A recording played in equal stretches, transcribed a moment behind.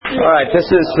All right, this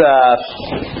is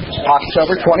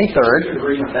October 23rd,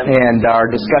 and our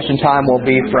discussion time will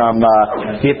be from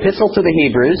the Epistle to the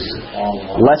Hebrews,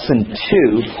 Lesson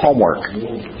 2, Homework.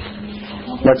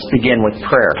 Let's begin with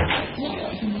prayer.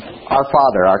 Our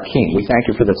Father, our King, we thank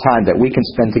you for the time that we can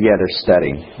spend together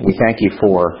studying. We thank you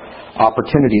for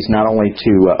opportunities not only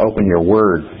to open your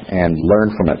Word and learn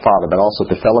from it, Father, but also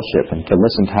to fellowship and to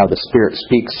listen to how the Spirit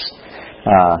speaks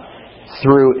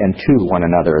through and to one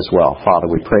another as well. Father,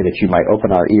 we pray that you might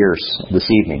open our ears this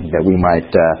evening, that we might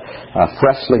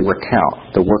freshly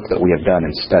recount the work that we have done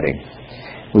in studying.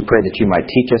 We pray that you might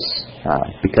teach us,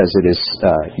 because it is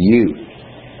you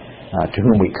to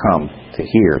whom we come to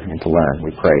hear and to learn.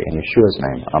 We pray in Yeshua's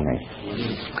name. Amen.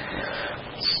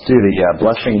 Let's do the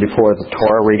blessing before the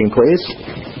Torah reading, please.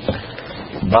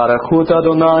 Baruch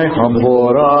Adonai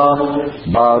Hamvorach,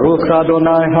 Baruch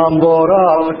Adonai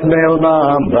Hamvorach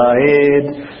Le'olam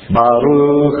Va'ed,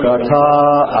 Baruch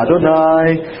Atah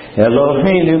Adonai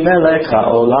Eloheinu Melech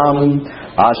HaOlam,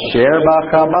 Asher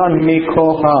B'chaban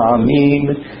Mikol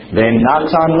Ha'amim,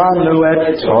 Ve'natan Lanu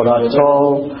Et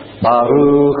Torato,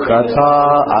 Baruch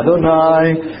Atah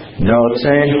Adonai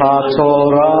Noten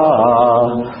HaTorah.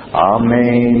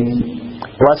 Amen.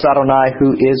 Bless Adonai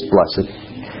who is blessed.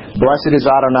 Blessed is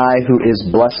Adonai who is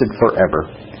blessed forever.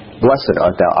 Blessed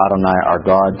art thou, Adonai, our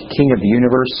God, King of the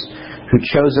universe, who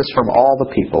chose us from all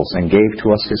the peoples and gave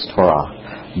to us his Torah.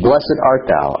 Blessed art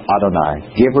thou, Adonai,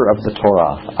 giver of the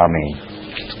Torah. Amen.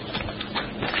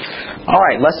 All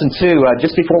right, lesson 2.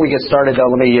 Just before we get started,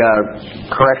 though, let me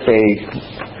correct a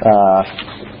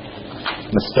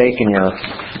mistake in your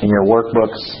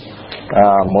workbooks.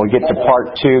 When we get to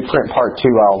part 2, print part 2,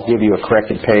 I'll give you a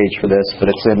corrected page for this, but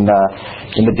it's in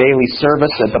the daily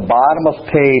service at the bottom of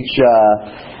page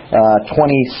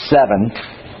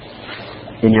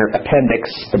 27 in your appendix,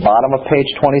 the bottom of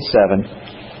page 27.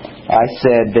 I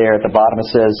said there at the bottom it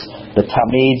says the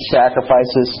Tamid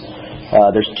sacrifices.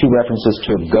 There's 2 references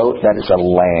to a goat. That is a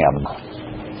lamb.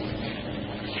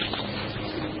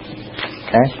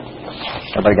 Okay?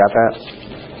 Everybody got that?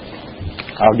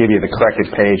 I'll give you the corrected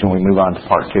page when we move on to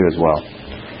part 2 as well.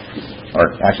 Or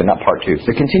actually, not part 2.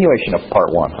 The continuation of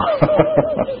part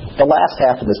 1. The last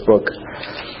half of this book.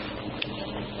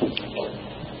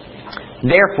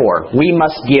 Therefore, we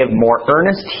must give more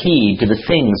earnest heed to the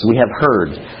things we have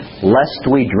heard, lest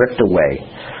we drift away.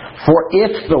 For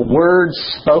if the words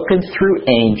spoken through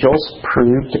angels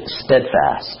proved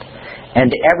steadfast,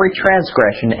 and every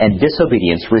transgression and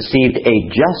disobedience received a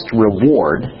just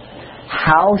reward,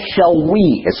 how shall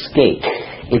we escape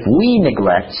if we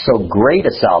neglect so great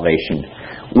a salvation,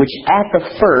 which at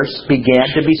the first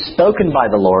began to be spoken by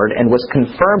the Lord and was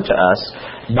confirmed to us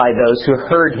by those who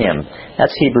heard him?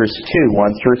 That's Hebrews 2,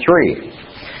 1 through 3,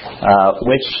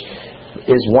 which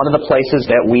is one of the places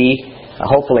that we,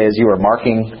 hopefully as you are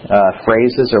marking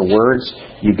phrases or words,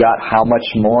 you got how much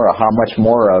more,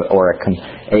 or a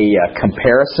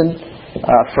comparison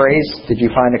phrase. Did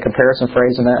you find a comparison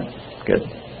phrase in that? Good.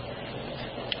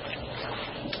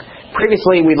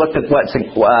 Previously, we looked at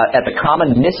at the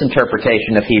common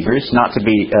misinterpretation of Hebrews, not to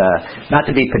be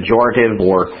pejorative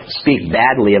or speak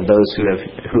badly of those who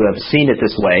have seen it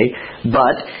this way,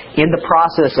 but in the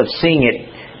process of seeing it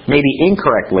maybe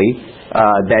incorrectly,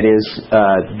 that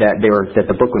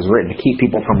the book was written to keep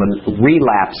people from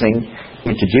relapsing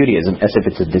into Judaism as if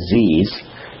it's a disease.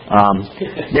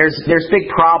 There's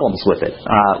big problems with it.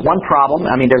 One problem,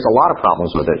 there's a lot of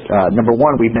problems with it. Number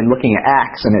one, we've been looking at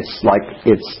Acts, and it's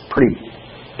pretty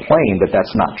plain that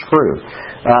that's not true.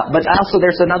 But also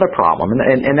there's another problem,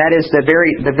 and that is the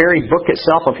very book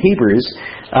itself of Hebrews.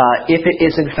 If it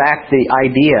is in fact the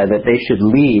idea that they should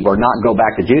leave or not go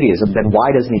back to Judaism, then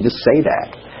why doesn't he just say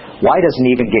that? Why doesn't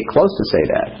he even get close to say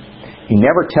that? He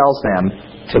never tells them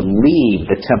to leave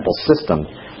the temple system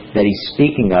that he's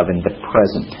speaking of in the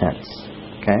present tense.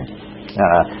 Okay,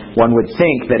 one would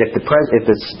think that if the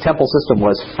temple system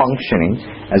was functioning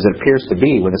as it appears to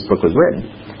be when this book was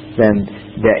written, then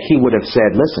that he would have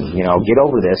said, "Listen, get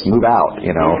over this, move out.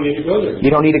 You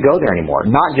don't need to go there anymore.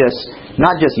 Not just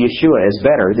Yeshua is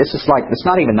better. This is it's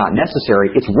not even not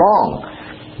necessary. It's wrong."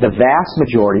 The vast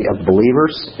majority of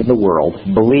believers in the world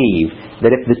believe that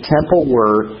if the temple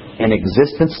were in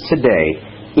existence today,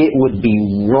 it would be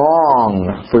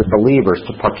wrong for believers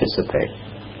to participate.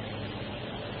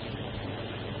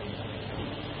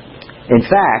 In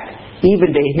fact,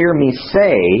 even to hear me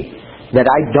say that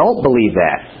I don't believe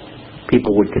that,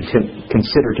 people would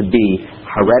consider to be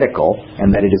heretical,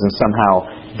 and that it isn't somehow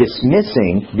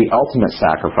dismissing the ultimate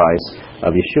sacrifice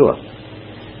of Yeshua.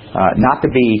 Not to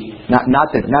be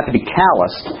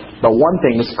calloused, but one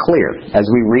thing is clear. As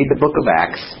we read the book of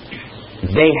Acts,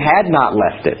 They had not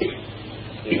left it.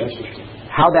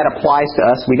 How that applies to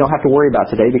us, we don't have to worry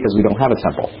about today because we don't have a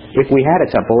temple. If we had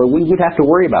a temple, we would have to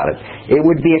worry about it. It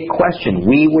would be a question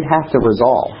we would have to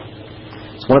resolve.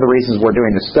 It's one of the reasons we're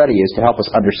doing the study is to help us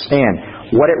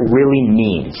understand what it really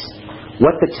means,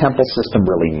 what the temple system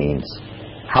really means,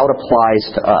 how it applies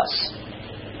to us.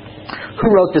 Who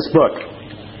wrote this book?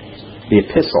 The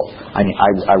epistle.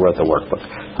 I wrote the workbook.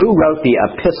 Who wrote the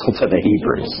epistle to the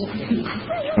Hebrews?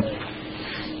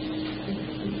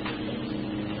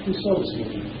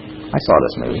 I saw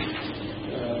this movie.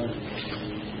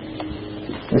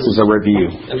 This is a review.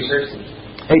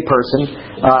 A person.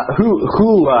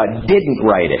 Who didn't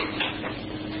write it?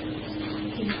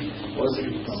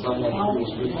 Wasn't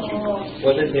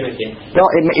Timothy? No,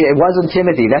 it wasn't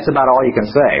Timothy. That's about all you can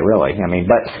say, really.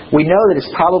 But we know that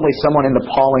it's probably someone in the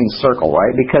Pauline circle,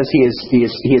 right? Because he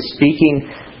is speaking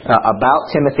about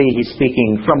Timothy. He's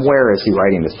speaking from where is he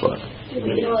writing this book?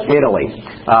 Italy.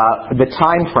 The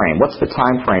time frame. What's the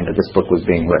time frame that this book was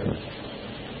being written?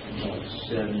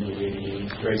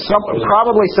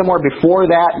 Probably somewhere before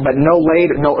that, but no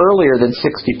earlier than 62,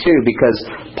 because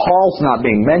Paul's not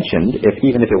being mentioned.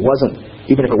 Even if it wasn't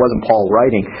Paul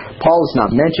writing, Paul is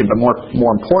not mentioned. But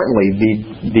more importantly,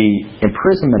 the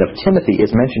imprisonment of Timothy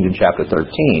is mentioned in chapter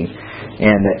 13,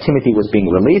 and that Timothy was being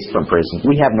released from prison.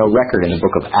 We have no record in the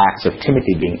book of Acts of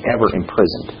Timothy being ever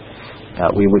imprisoned.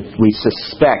 We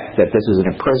suspect that this is an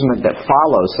imprisonment that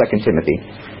follows 2 Timothy,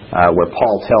 where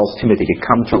Paul tells Timothy to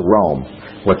come to Rome,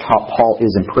 where Paul is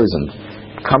imprisoned.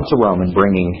 Come to Rome and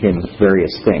bringing him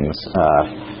various things,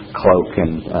 cloak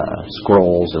and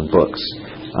scrolls and books.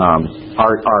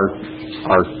 Our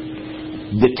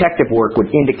detective work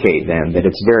would indicate then that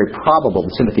it's very probable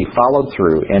that Timothy followed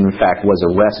through and in fact was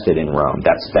arrested in Rome.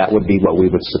 That would be what we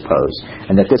would suppose,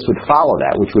 and that this would follow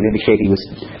that, which would indicate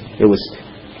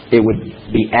it would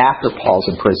be after Paul's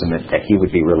imprisonment that he would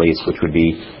be released, which would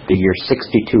be the year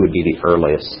 62 would be the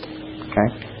earliest. Okay?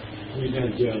 We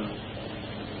had,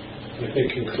 I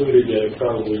think, concluded that it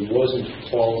probably wasn't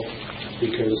Paul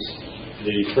because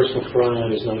the personal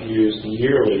pronoun is not used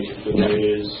nearly the way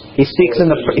it is. He speaks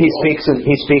in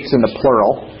the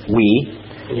plural, we.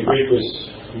 And the Greek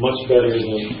was much better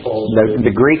than Paul's.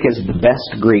 The Greek is the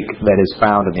best Greek that is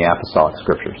found in the apostolic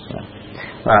scriptures.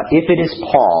 If it is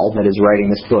Paul that is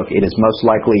writing this book, it is most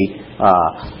likely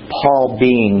Paul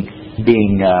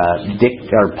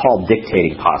Paul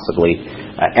dictating possibly,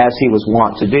 as he was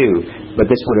wont to do. But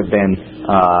this would have been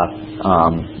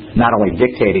not only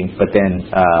dictating, but then,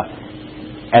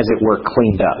 as it were,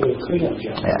 cleaned up.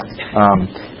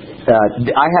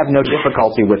 I have no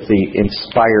difficulty with the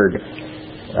inspired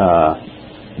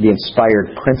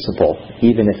principle,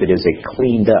 even if it is a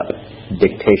cleaned up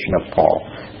dictation of Paul.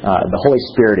 The Holy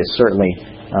Spirit is certainly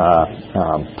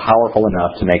powerful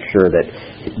enough to make sure that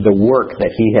the work that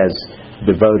He has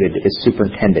devoted is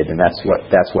superintended, and that's what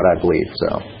I believe.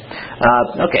 So,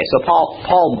 so Paul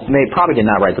probably did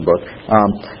not write the book.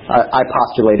 I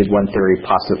postulated one theory,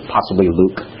 possibly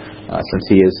Luke, since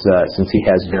he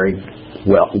has very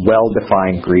well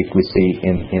defined Greek. We see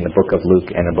in the book of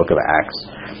Luke and the book of Acts,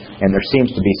 and there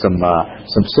seems to be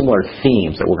some similar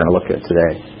themes that we're going to look at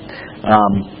today.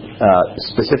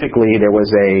 Specifically, there was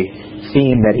a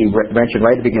theme that he mentioned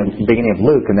right at the beginning of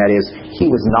Luke, and that is, he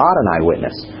was not an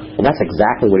eyewitness. Well, that's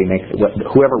exactly what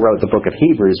whoever wrote the book of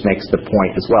Hebrews makes the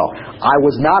point as well. I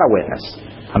was not a witness.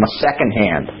 I'm a second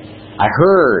hand. I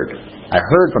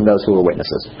heard from those who were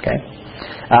witnesses. Okay,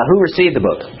 who received the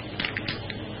book?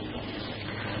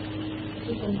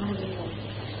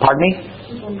 Pardon me?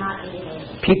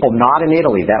 People not in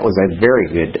Italy. That was a very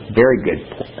good.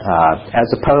 As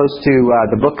opposed to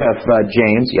the book of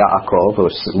James, Yaakov,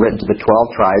 was written to the 12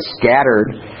 tribes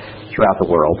scattered throughout the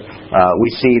world. We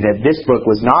see that this book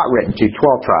was not written to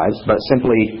 12 tribes, but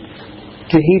simply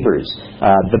to Hebrews.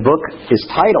 The book is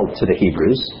titled to the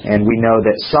Hebrews, and we know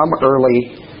that some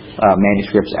early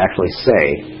manuscripts actually say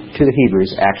to the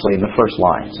Hebrews actually in the first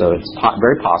line. So it's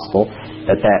very possible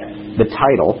that the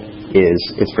title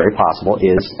it's very possible,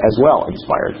 is as well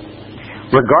inspired.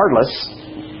 Regardless,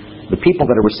 the people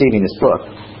that are receiving this book,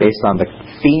 based on the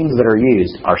themes that are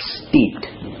used, are steeped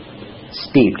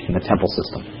in the temple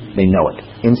system. They know it,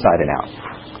 inside and out.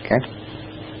 Okay?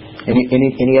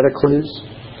 Any other clues?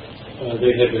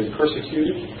 They have been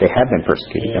persecuted. They have been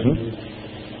persecuted.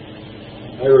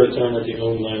 I read time that the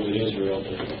old land of Israel,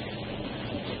 but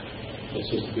that's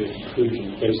just a good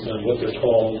conclusion based on what they're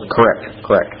called.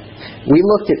 Correct. We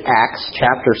looked at Acts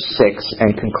chapter 6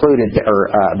 and concluded,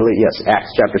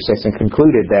 Acts chapter 6 and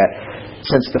concluded that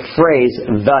since the phrase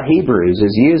 "the Hebrews"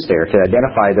 is used there to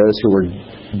identify those who were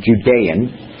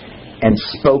Judean, and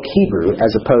spoke Hebrew,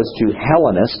 as opposed to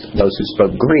Hellenists, those who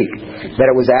spoke Greek, that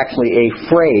it was actually a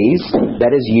phrase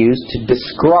that is used to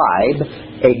describe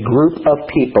a group of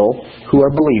people who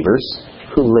are believers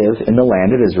who live in the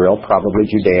land of Israel, probably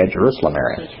Judea, Jerusalem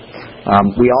area.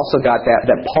 We also got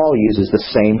that Paul uses the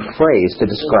same phrase to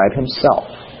describe himself,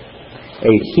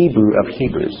 a Hebrew of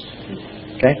Hebrews.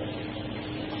 Okay?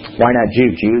 Why not Jew?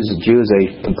 Jew is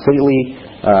a completely,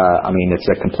 it's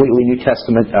a completely New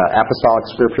Testament apostolic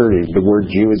scripture. The word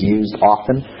Jew is used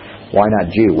often. Why not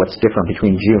Jew? What's different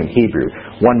between Jew and Hebrew?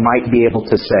 One might be able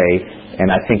to say, and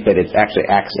I think that it actually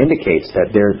Acts indicates that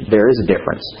there is a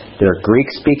difference. There are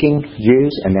Greek-speaking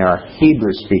Jews and there are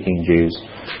Hebrew-speaking Jews,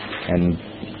 and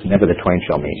never the twain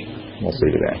shall meet. We'll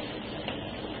see today.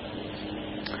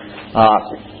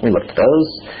 We looked at those.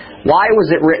 Why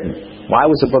was it written? Why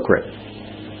was the book written?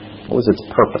 What was its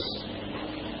purpose?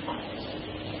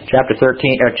 Chapter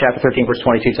 13, verse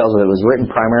 22 tells us that it was written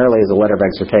primarily as a letter of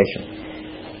exhortation.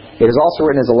 It is also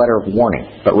written as a letter of warning.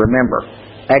 But remember,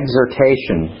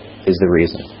 exhortation is the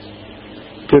reason.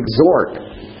 To exhort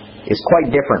is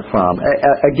quite different from...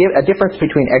 A difference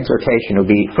between exhortation would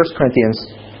be 1 Corinthians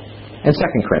and 2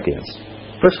 Corinthians.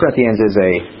 1 Corinthians is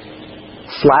a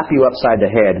slap you upside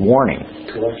the head warning.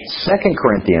 Correction. 2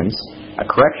 Corinthians, a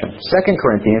correction. 2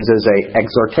 Corinthians is a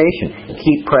exhortation.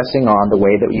 Keep pressing on the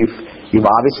way that you've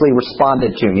obviously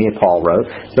responded to me, Paul wrote.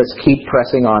 Let's keep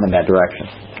pressing on in that direction.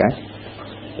 Okay?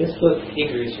 This book,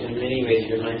 Hebrews, in many ways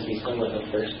reminds me somewhat of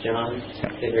 1 John.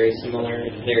 They're very similar.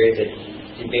 There is a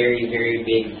very, very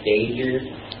big danger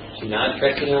to not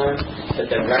pressing on, but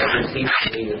the writer seems to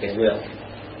believe that they will.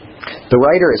 The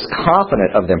writer is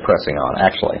confident of them pressing on,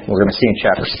 actually. We're going to see in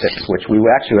chapter 6, which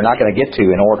we're not going to get to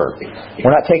in order.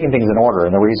 We're not taking things in order,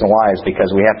 and the reason why is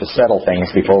because we have to settle things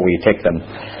before we take them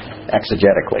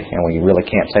exegetically, and we really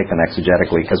can't take them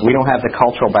exegetically because we don't have the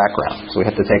cultural background, so we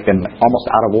have to take them almost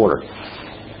out of order.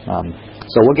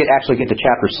 So we'll actually get to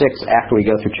chapter 6 after we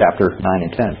go through chapter 9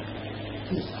 and 10.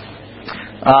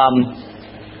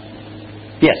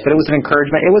 Yes, but it was an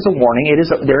encouragement. It was a warning.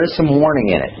 There is some warning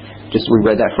in it. Just we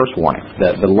read that first warning.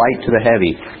 The light to the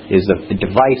heavy is the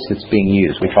device that's being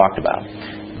used. We talked about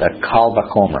the Kal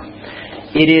Vachomer.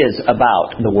 It is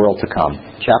about the world to come.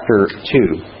 Chapter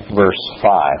 2, verse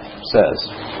 5 says,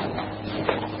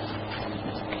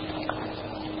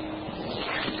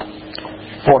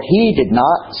 "For he did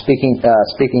not," speaking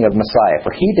of Messiah,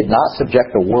 "for he did not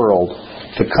subject the world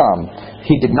to come.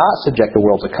 He did not subject the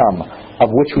world to come, of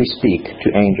which we speak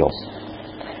to angels."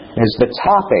 Is the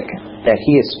topic that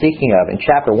he is speaking of in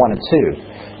chapter 1 and 2,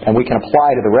 and we can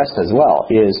apply to the rest as well,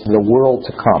 is the world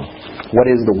to come. What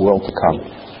is the world to come?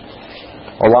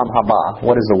 Olam haba.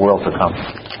 What is the world to come?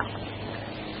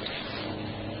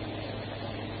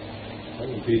 That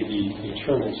would be the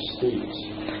eternal state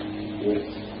with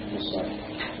Messiah.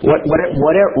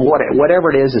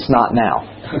 Whatever it is, it's not now.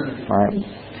 All right.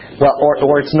 Well,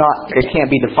 or it's not. It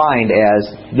can't be defined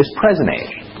as this present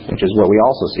age, which is what we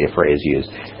also see a phrase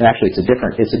used. And actually, it's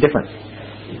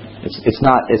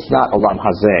not Olam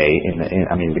Hazeh.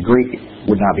 The Greek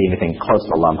would not be anything close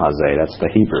to Olam Hazeh. That's the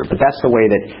Hebrew. But that's the way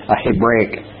that a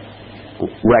Hebraic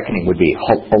reckoning would be.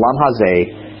 Olam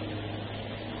Hazeh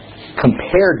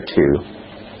compared to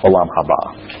Olam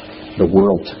Haba, the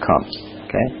world to come.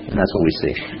 Okay? And that's what we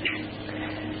see.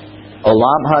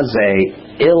 Olam Hazeh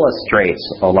illustrates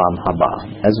Olam Haba.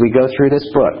 As we go through this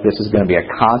book, this is going to be a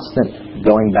constant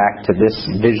going back to this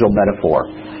visual metaphor.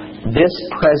 This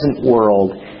present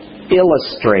world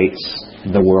illustrates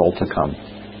the world to come.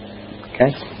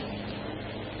 Okay?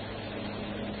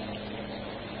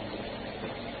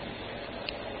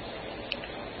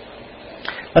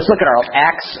 Let's look at our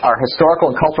Acts, our historical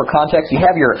and cultural context. You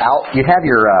have your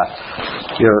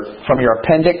from your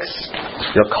appendix,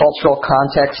 your cultural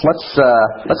context.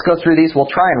 Let's go through these. We'll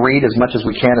try and read as much as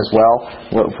we can as well.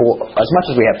 As much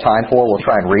as we have time for, we'll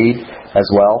try and read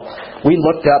as well. We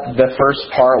looked up the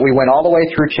first part. We went all the way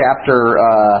through chapter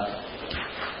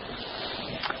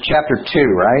 2,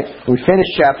 right? We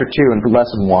finished chapter 2 in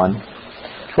lesson 1.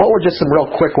 What were just some real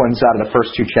quick ones out of the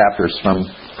first two chapters from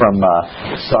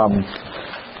some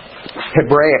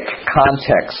Hebraic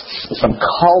contexts, some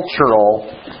cultural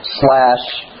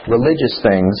 / religious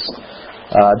things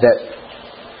that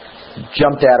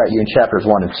jumped out at you in chapters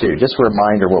 1 and 2? Just a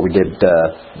reminder what we did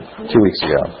 2 weeks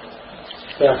ago.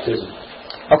 Baptism.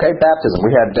 Okay, baptism.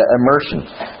 We had immersion.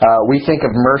 We think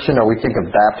of immersion, or we think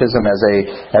of baptism as a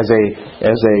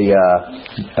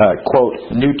quote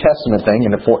New Testament thing,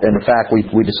 and in fact we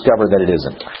discover that it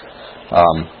isn't.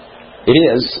 It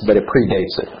is, but it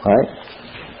predates it. Right?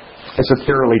 It's a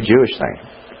thoroughly Jewish thing.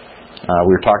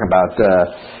 We were talking about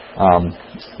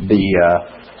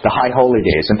the the High Holy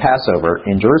Days and Passover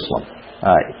in Jerusalem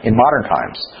in modern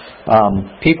times.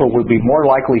 People would be more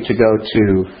likely to go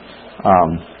to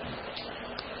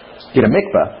get a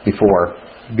mikveh before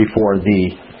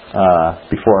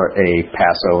a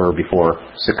Passover, before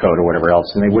Sukkot or whatever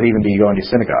else, than they would even be going to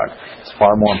synagogue. It's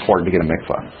far more important to get a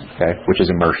mikveh, okay, which is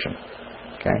immersion.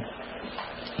 Okay.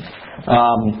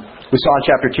 We saw in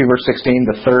chapter 2, verse 16,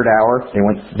 the third hour. They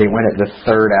went at the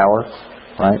third hour,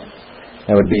 right?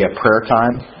 That would be a prayer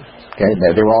time. Okay,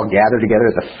 they were all gathered together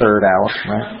at the third hour,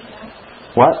 right?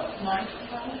 What?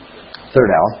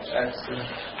 Third hour.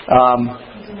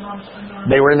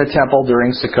 They were in the temple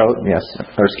during Sukkot,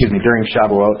 during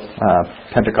Shavuot,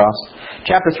 Pentecost.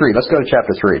 Chapter 3. Let's go to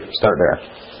chapter 3. Start there.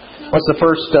 What's the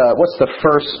first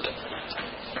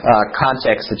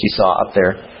context that you saw up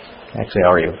there? Actually, I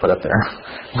already put up there.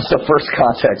 What's the first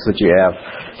context that you have?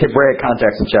 Hebraic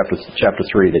context in chapter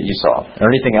 3 that you saw,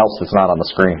 or anything else that's not on the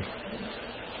screen?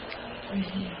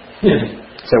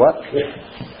 Say what?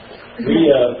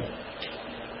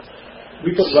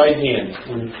 We put right hand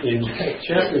in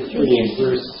chapter 3 and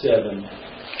verse 7.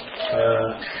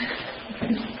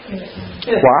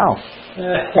 Wow.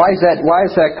 Why is that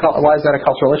a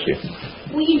cultural issue?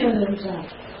 Well, you know those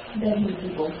Bedouin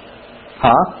people.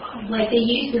 Huh? Like they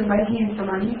use their right hand for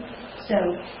money, so.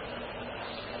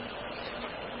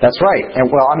 That's right, and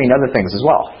other things as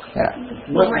well. Yeah.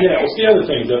 It's the other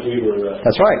things that we were.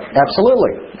 That's right.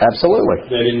 Absolutely.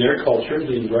 That in their culture,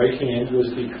 the right hand was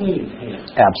the clean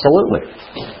hand. Absolutely.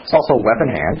 It's also a weapon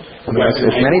hand.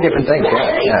 It's many different things.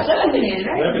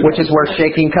 Yeah. Which is where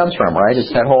shaking comes from, right?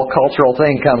 It's that whole cultural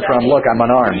thing comes from. Look, I'm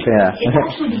unarmed. Yeah. It's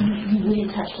actually you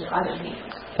wouldn't touch the other hand.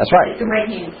 That's right. The right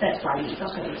hand, that's right.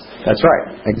 That's right.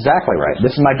 Exactly right.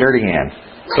 This is my dirty hand.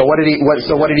 So what did he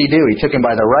do? He took him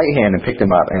by the right hand and picked him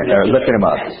up and lifted him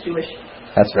up. That's Jewish.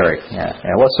 That's very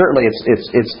Well, certainly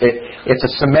it's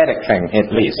a Semitic thing at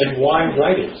least. And why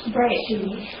write it? Right.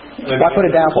 Why put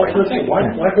it down for you?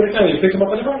 Why put it down? You pick him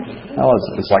up by the right hand. Oh,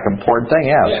 it's like an important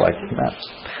thing. Yeah, it's like that.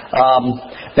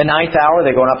 The ninth hour,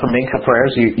 they're going up for Mincha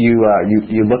prayers. You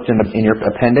looked in your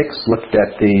appendix, looked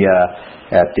at the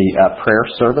prayer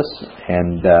service,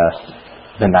 and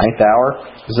the ninth hour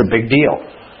is a big deal.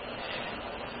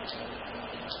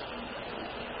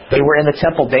 They were in the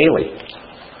temple daily.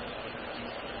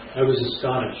 I was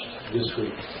astonished this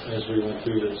week as we went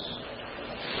through this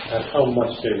at how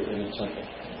much they were in the temple.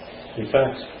 In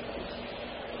fact,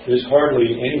 there's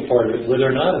hardly any part of it where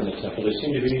they're not in the temple. They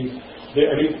seem to be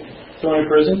thrown in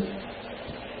prison,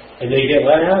 and they get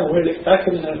let out and back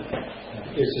in the temple.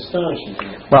 It's astonishing.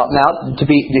 Well, now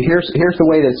here's the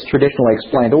way that's traditionally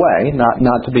explained away.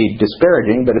 Not to be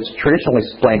disparaging, but it's traditionally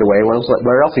explained away. Where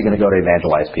else are you going to go to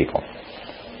evangelize people?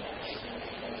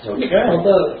 Okay.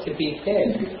 Although, to be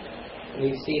fair,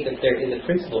 we see that there is a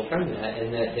principle from that,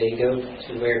 and that they go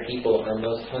to where people are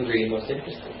most hungry and most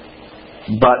interested.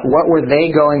 But what were they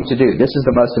going to do? This is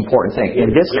the most important thing. In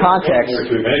this context, they were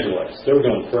to evangelize. They were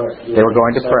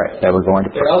going to pray. They were going to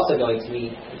pray. They're also going to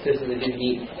meet. It says that they did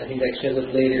meet. I think that shows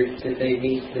up later that they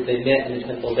met in the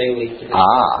temple daily.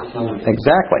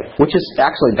 Exactly. Which is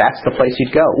actually that's the place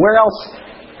you'd go. Where else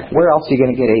are you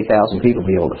going to get 8,000 people to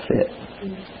be able to fit?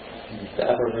 The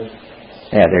upper room.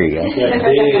 Yeah, there you go.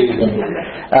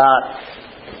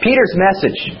 Peter's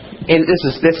message. And this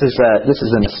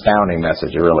is an astounding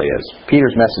message. It really is.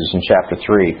 Peter's message in chapter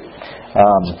 3,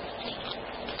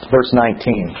 verse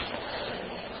 19,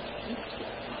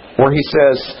 where he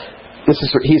says,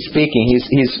 he's speaking. He's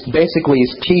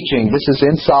teaching. This is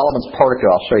in Solomon's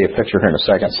portico. I'll show you a picture here in a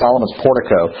second. Solomon's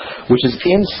portico, which is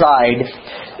inside.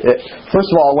 First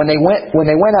of all, when they went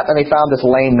up and they found this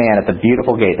lame man at the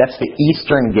beautiful gate. That's the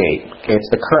eastern gate. Okay, it's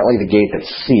currently the gate that's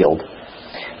sealed.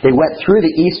 They went through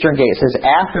the eastern gate. It says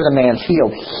after the man's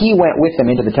healed, he went with them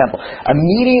into the temple.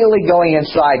 Immediately going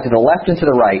inside to the left and to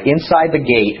the right, inside the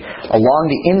gate, along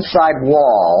the inside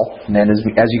wall, and then as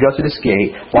you go through this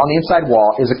gate, along the inside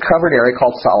wall is a covered area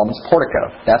called Solomon's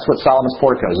portico. That's what Solomon's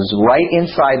portico is. It's right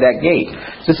inside that gate.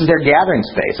 So this is their gathering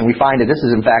space, and we find that this is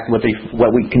in fact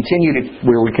where we continue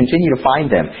to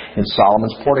find them in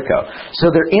Solomon's portico.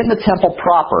 So they're in the temple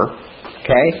proper.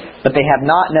 Okay, but they have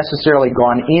not necessarily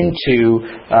gone into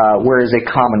where is a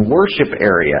common worship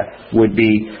area would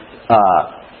be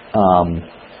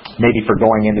maybe for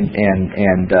going in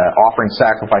and offering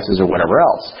sacrifices or whatever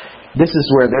else. This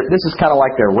is kind of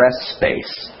like their rest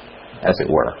space, as it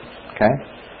were. Okay,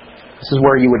 this is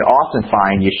where you would often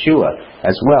find Yeshua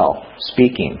as well,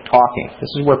 speaking, talking. This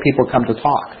is where people come to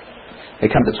talk. They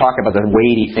come to talk about the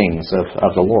weighty things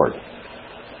of the Lord.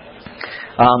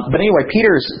 But anyway,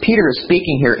 Peter is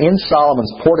speaking here in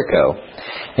Solomon's portico,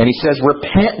 and he says,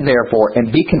 "Repent therefore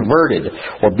and be converted,"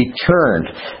 or be turned,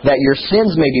 "that your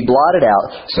sins may be blotted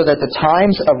out, so that the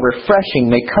times of refreshing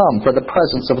may come for the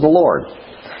presence of the Lord."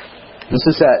 This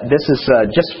is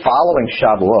just following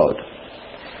Shavuot.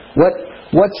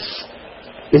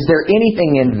 Is there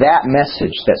anything in that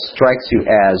message that strikes you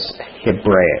as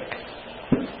Hebraic?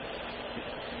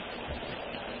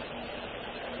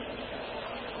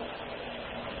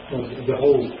 Well, the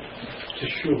whole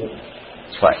Teshuvah.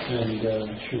 That's right. And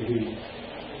Shuvi.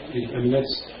 I mean,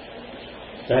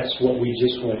 that's what we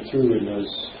just went through in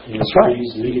those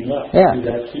days leading up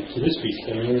to this feast.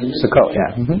 Sukkot,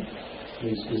 yeah. Mm-hmm.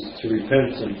 Is to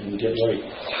repent and get right.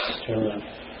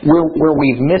 Where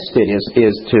we've missed it is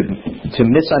to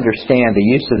misunderstand the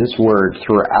use of this word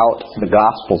throughout the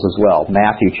Gospels as well.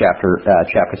 Matthew chapter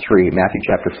 3, Matthew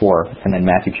chapter 4, and then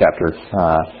Matthew chapter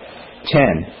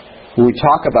 10. When we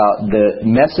talk about the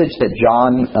message that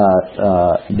John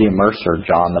the Immerser,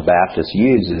 John the Baptist,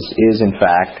 uses is in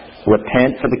fact,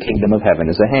 repent for the kingdom of heaven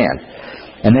is at hand.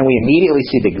 And then we immediately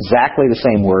see exactly the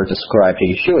same words ascribed to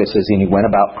Yeshua. It says, and he went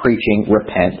about preaching,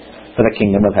 repent, for the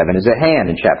kingdom of heaven is at hand,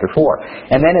 in chapter 4.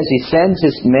 And then as he sends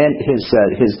his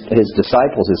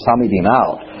disciples, his Hamidim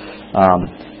out,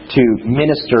 to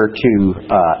minister to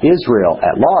Israel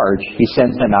at large, he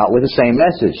sends them out with the same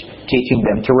message, teaching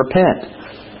them to repent.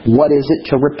 What is it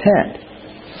to repent?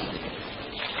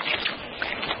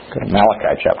 Go to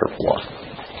Malachi chapter 4.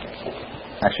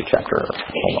 Actually,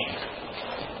 hold on.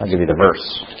 I'll give you the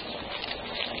verse.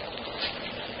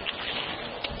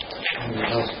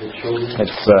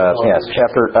 It's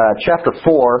chapter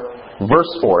 4,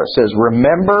 verse 4. It says,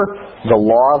 "Remember the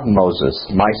law of Moses,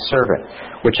 my servant,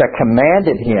 which I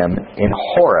commanded him in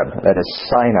Horeb," that is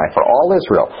Sinai, "for all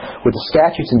Israel, with the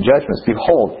statutes and judgments.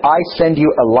 Behold, I send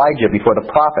you Elijah before the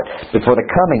prophet, before the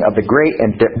coming of the great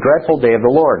and dreadful day of the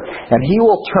Lord. And he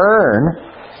will turn,"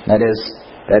 that is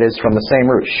from the same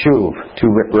root, shuv, to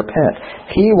repent.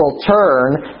 "He will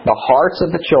turn the hearts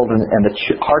of the children and the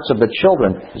hearts of the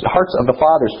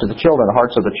fathers to the children, the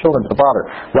hearts of the children to the father,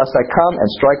 lest I come and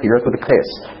strike the earth with a curse.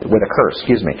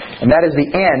 And that is the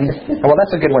end. Well,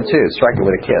 that's a good one too, strike it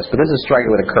with a kiss. But this is strike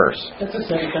it with a curse. That's the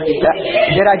same thing.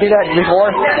 Did I do that before?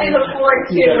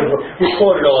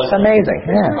 It's amazing.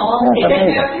 Yeah, that's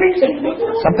amazing.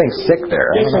 Something's sick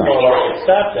there. I don't know.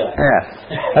 Stop that.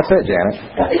 Yeah, that's it, Janet.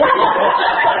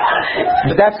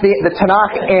 But that's the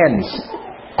Tanakh ends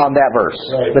on that verse.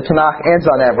 Right. The Tanakh ends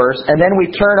on that verse, and then we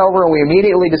turn over and we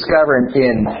immediately discover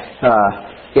in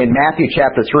Matthew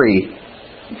chapter 3,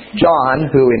 John,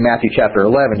 who in Matthew chapter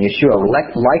 11, Yeshua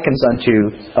likens unto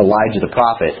Elijah the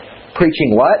prophet,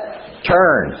 preaching what?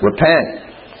 Turn, repent.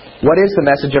 What is the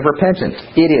message of repentance?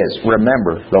 It is,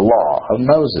 remember the law of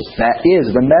Moses. That is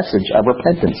the message of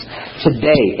repentance.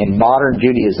 Today, in modern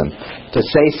Judaism, to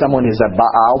say someone is a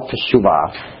Baal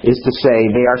Teshuvah is to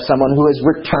say they are someone who has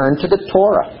returned to the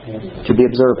Torah, to be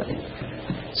observant.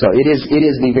 So it is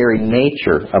the very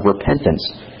nature of repentance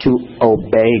to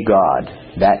obey God.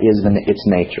 That is its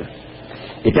nature.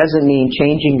 It doesn't mean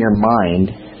changing your mind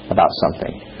about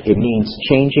something. It means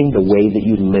changing the way that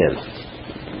you live.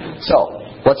 So,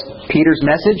 what's Peter's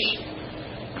message?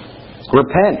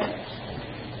 Repent.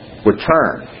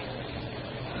 Return.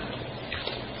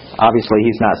 Obviously,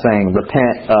 he's not saying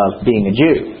repent of being a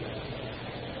Jew.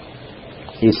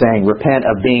 He's saying repent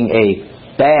of being a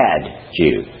bad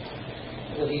Jew.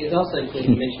 Well, he is also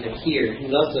including mention of hear.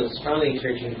 He's also strongly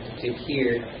encouraging to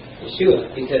hear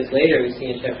Yeshua, because later we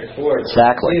see in chapter 4,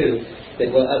 Exactly. 2,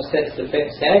 that what upsets the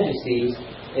Sadducees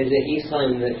is that he's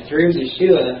telling them that through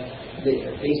Yeshua,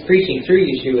 he's preaching through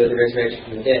Yeshua the resurrection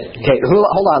from the dead. Okay,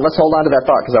 hold on. Let's hold on to that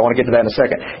thought because I want to get to that in a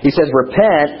second. He says,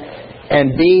 repent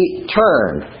and be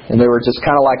turned. In other words, it's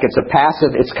kind of like it's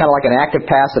kind of like an active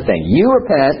passive thing. You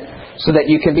repent so that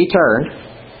you can be turned,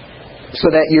 so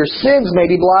that your sins may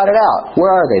be blotted out.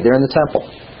 Where are they? They're in the temple.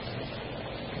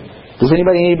 Does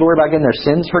anybody need to worry about getting their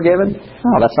sins forgiven?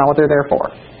 No, that's not what they're there for.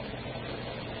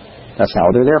 That's not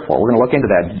what they're there for. We're going to look into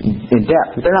that in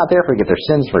depth. But they're not there to get their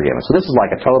sins forgiven. So this is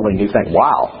like a totally new thing.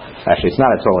 Wow. Actually, it's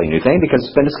not a totally new thing because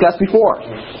it's been discussed before.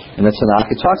 And the Tanakh,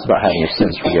 it talks about having your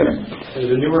sins forgiven. In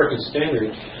the New American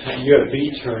Standard, you have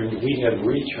be turned, we have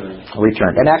returned.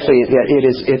 Returned. And actually,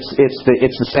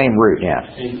 it's the same root, yeah.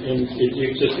 And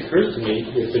it just occurs to me,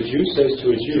 if a Jew says to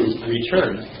a Jew,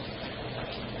 return,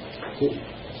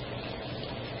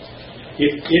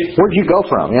 where'd you go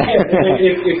from? Yeah.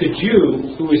 If the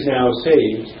Jew who is now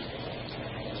saved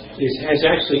has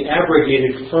actually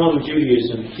abrogated from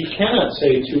Judaism, he cannot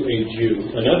say to a Jew,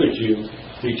 another Jew,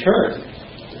 return,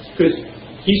 because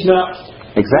he's not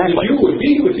Exactly. You would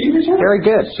be with Hebrews 1. Very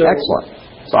good. So, Excellent.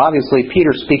 So obviously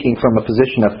Peter's speaking from a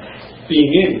position of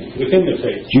being within the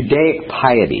faith. Judaic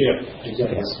piety. Yeah,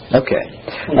 exactly. Okay.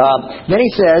 Then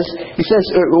he says,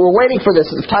 we're waiting for this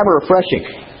time of refreshing.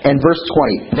 And verse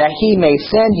 20, that he may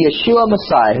send Yeshua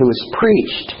Messiah, who is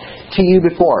preached to you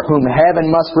before, whom heaven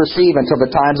must receive until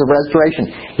the times of restoration.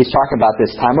 He's talking about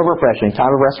this time of refreshing, time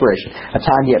of restoration, a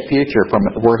time yet future from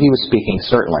where he was speaking,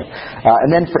 certainly. And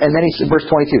then he said, verse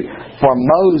 22, for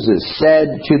Moses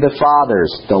said to the fathers,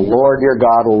 the Lord your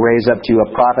God will raise up to you a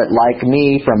prophet like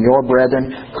me from your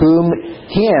brethren,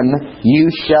 him you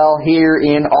shall hear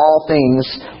in all things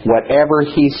whatever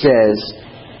he says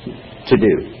to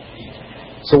do.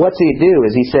 So what's he do?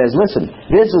 Is he says, listen,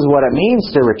 this is what it means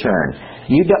to return.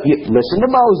 You listen to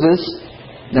Moses.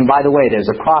 And by the way, there's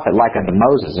a prophet like unto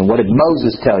Moses. And what did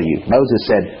Moses tell you? Moses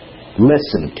said,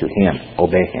 listen to him.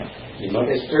 Obey him. You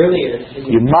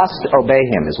must obey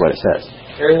him, is what it says.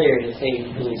 Earlier in the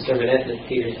same sermonette that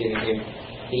Peter's giving here,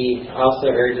 he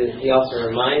also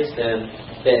reminds them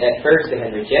that at first they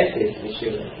had rejected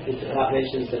Yeshua. He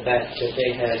mentions the fact that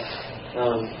they had...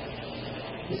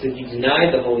 He said, you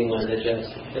denied the Holy One, the just,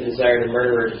 and desired a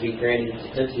murderer to be granted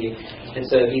unto you. And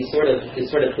so he's sort of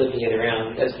flipping it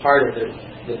around. That's part of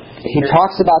he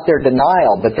talks about their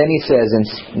denial, but then he says,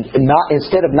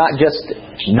 instead of not just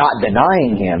not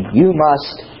denying him, you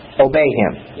must obey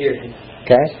him.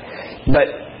 Okay? But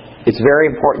it's very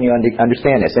important you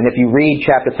understand this. And if you read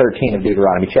chapter 13 of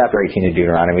Deuteronomy, chapter 18 of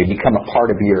Deuteronomy, become a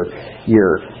part of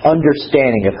your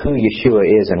understanding of who Yeshua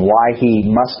is and why he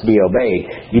must be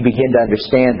obeyed, you begin to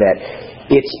understand that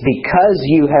it's because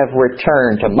you have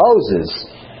returned to Moses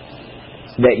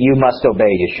that you must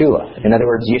obey Yeshua. In other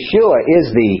words, Yeshua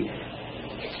is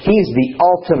he's the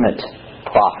ultimate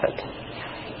prophet.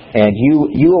 And you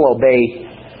will obey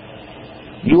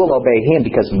him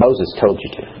because Moses told you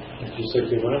to. Are you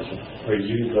the prophet?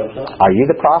 Are you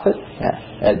the prophet?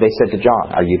 Yeah. They said to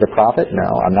John, are you the prophet? No,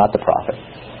 I'm not the prophet.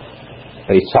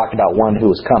 But he's talked about one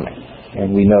who is coming.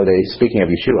 And we know that he's speaking of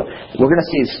Yeshua. We're going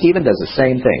to see Stephen does the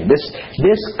same thing. This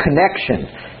connection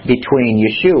between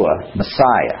Yeshua,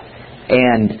 Messiah,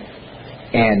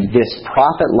 and this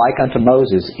prophet like unto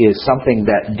Moses is something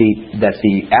that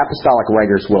the apostolic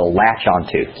writers will latch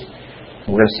onto.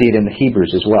 We're going to see it in the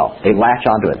Hebrews as well. They latch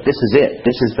onto it. This is it.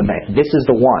 This is the man. This is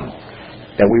the one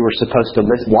that we were supposed to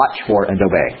watch for and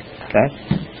obey. Okay?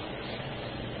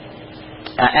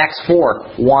 Acts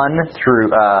 4, 1 through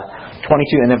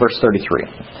 22, and then verse 33.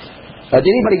 Did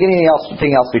anybody get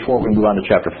anything else before we move on to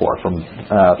chapter 4 from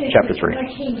chapter 3?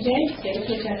 Like King James says,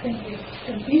 which I think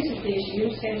confuses the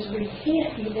issue, says,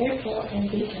 repent ye therefore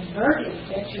and be converted.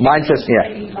 Mine says,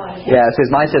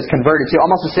 mine says converted. See,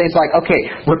 almost the same. It's like,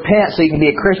 okay, repent so you can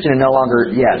be a Christian and no longer,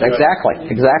 exactly,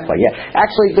 yeah.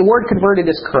 Actually, the word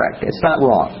converted is correct. It's not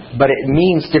wrong. But it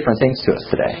means different things to us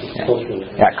today.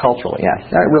 Culturally,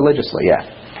 religiously,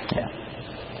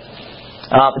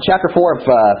 Chapter 4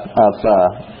 of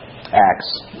Acts.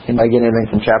 Anybody get anything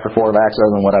from chapter 4 of Acts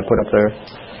other than what I put up there?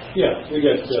 Yeah, we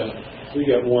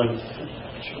got one.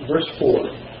 Verse 4.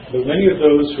 But many of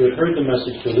those who had heard the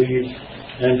message believed,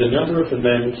 and the number of the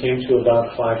men came to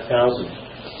about 5,000.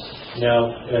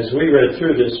 Now, as we read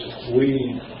through this, we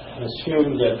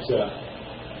assumed that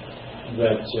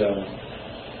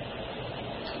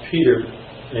Peter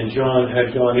and John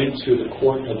had gone into the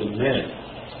court of the men.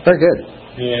 Very good.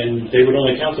 And they would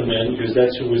only count the men because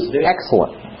that's who was there.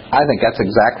 Excellent. I think that's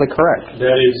exactly correct.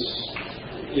 That is,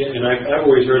 and I've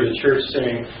always heard the church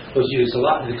saying, well, gee,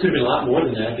 there could have been a lot more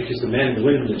than that because the men, the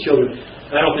women, the children.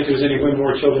 I don't think there was any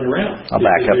more children around. I'll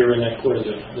back up. They were in that court of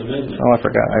the men. Oh, I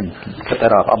forgot. I cut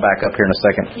that off. I'll back up here in a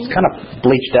second. It's kind of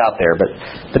bleached out there, but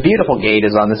the beautiful gate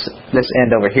is on this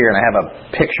end over here, and I have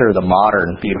a picture of the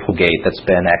modern beautiful gate that's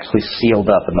been actually sealed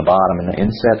up in the bottom in the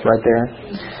inset right there.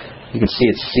 You can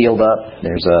see it's sealed up.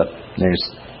 There's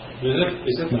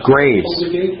Is that the graves.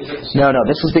 Gate? No,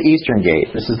 this is the eastern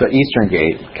gate. This is the eastern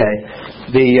gate. Okay,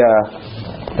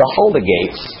 the Huldah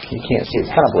gates. You can't see; it's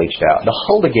kind of bleached out. The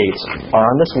Huldah gates are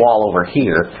on this wall over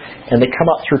here, and they come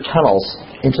up through tunnels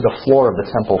into the floor of the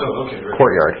temple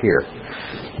courtyard here.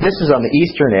 This is on the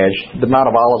eastern edge. The Mount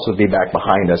of Olives would be back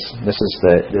behind us. This is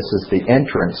the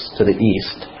entrance to the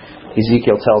east.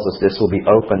 Ezekiel tells us this will be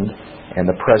opened, and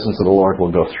the presence of the Lord will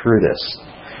go through this.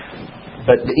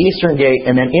 But the eastern gate,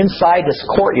 and then inside this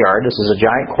courtyard, this is a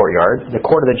giant courtyard, the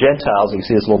court of the Gentiles, you can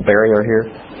see this little barrier here.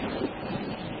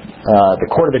 The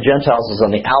court of the Gentiles is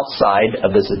on the outside of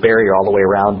this barrier all the way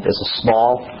around. There's a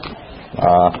small,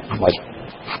 like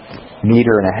 1.5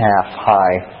 meter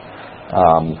high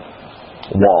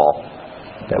wall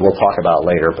that we'll talk about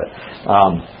later. But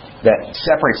that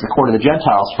separates the court of the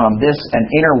Gentiles from this, an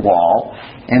inner wall,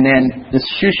 and then this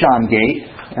Shushan gate,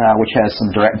 which has some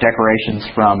decorations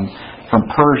from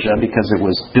Persia because it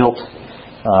was built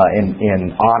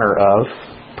in honor of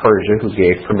Persia, who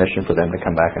gave permission for them to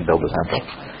come back and build the temple.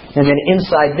 And then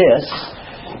inside this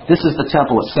is the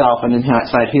temple itself, and then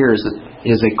inside here is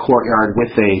a courtyard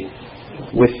with the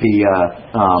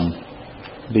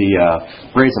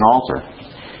brazen altar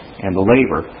and the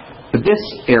laver. But this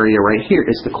area right here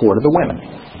is the court of the women.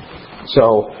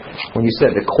 So when you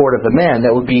said the court of the men,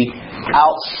 that would be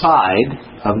outside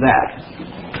of that.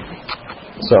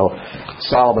 So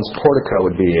Solomon's portico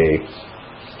would be a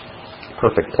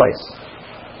perfect place.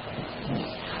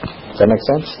 Does that make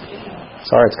sense?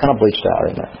 Sorry, it's kind of bleached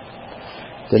out, isn't it?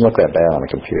 Didn't look that bad on the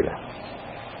computer.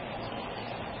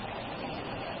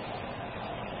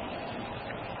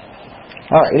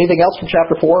 All right, anything else from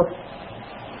chapter 4?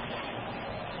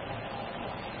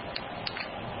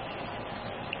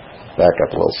 Back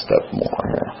up a little step more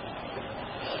here.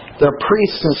 The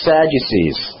priests and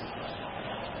Sadducees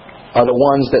are the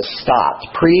ones that stopped.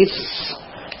 Priests,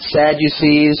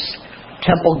 Sadducees,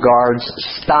 temple guards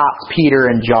stopped Peter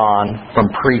and John from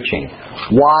preaching.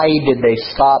 Why did they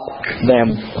stop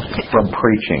them from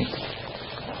preaching?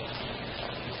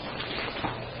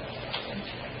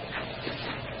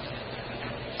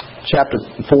 Chapter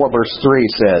 4, verse 3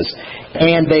 says,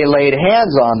 "And they laid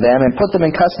hands on them and put them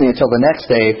in custody until the next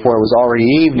day, for it was already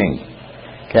evening."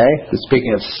 Okay?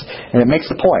 Speaking of, and it makes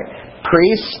the point.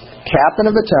 Priests, captain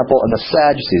of the temple, and the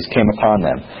Sadducees came upon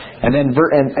them. And then,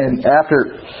 and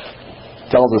after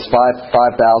tells us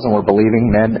 5,000 were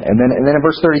believing men, and then in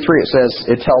verse 33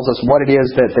 it tells us what it is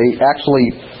that they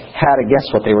actually had to guess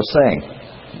what they were saying.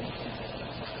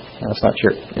 That's not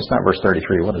sure. It's not verse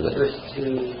 33. What is it? Verse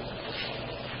 2.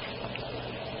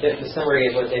 The summary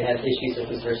of what they had issues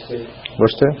with is verse 2.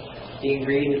 Verse 2? Being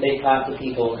grieved that they taught the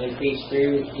people and preached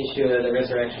through Yeshua the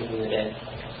resurrection from the dead.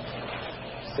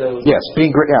 So yes,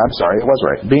 I'm sorry, it was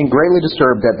right. Being greatly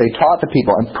disturbed that they taught the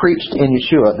people and preached in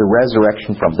Yeshua the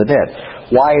resurrection from the dead.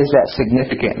 Why is that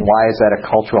significant, and why is that a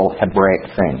cultural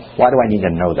Hebraic thing? Why do I need to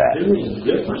know that? There is a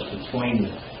difference between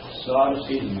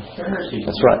Sadducees and Pharisees.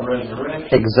 That's right. Resurrection.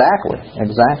 Exactly.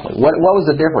 What was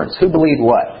the difference? Who believed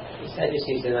what? the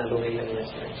Sadducees did not believe in the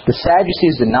resurrection. The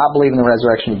Sadducees did not believe in the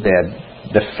resurrection of the dead.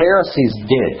 The Pharisees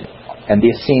did, and the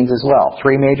Essenes as well.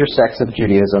 3 major sects of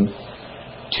Judaism.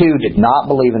 2 did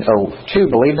not believe in, or 2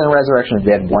 believed in the resurrection of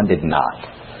the dead, 1 did not.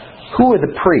 Who are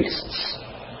the priests,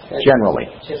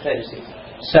 generally? Just Sadducees.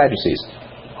 Sadducees.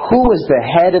 Who is the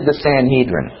head of the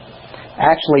Sanhedrin?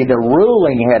 Actually, the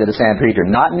ruling head of the Sanhedrin,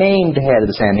 not named head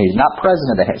of the Sanhedrin, not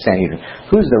president of the Sanhedrin.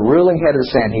 Who's the ruling head of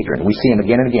the Sanhedrin? We see him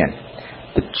again and again.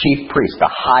 The chief priest,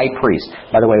 the high priest.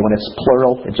 By the way, when it's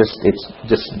plural, it's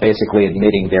just basically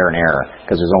admitting they're in error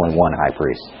because there's only one high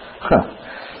priest.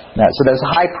 Now, so this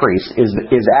high priest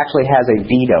is actually has a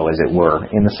veto, as it were,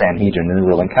 in the Sanhedrin, in the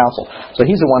ruling council. So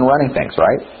he's the one running things,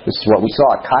 right? This is what we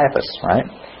saw at Caiaphas, right?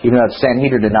 Even though the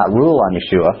Sanhedrin did not rule on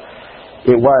Yeshua,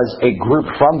 it was a group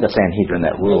from the Sanhedrin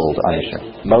that ruled on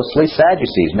Yeshua. Mostly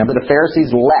Sadducees. Remember, the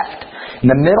Pharisees left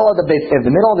in the middle of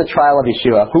the trial of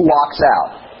Yeshua. Who walks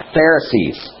out? The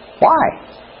Pharisees. Why?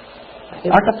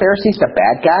 Aren't the Pharisees the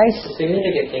bad guys? The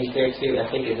significant thing there too, I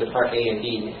think, is the part A and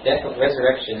B. That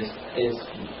resurrection is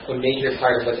a major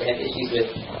part of what they have issues with.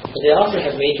 But they also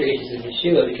have major issues with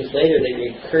Yeshua because later they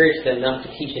encourage them not to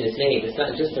teach in His name. It's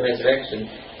not just the resurrection.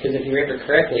 Because if you remember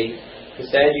correctly, the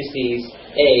Sadducees,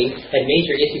 had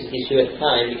major issues with Yeshua at the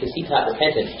time because He taught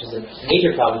repentance, which is a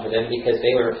major problem for them because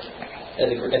they were,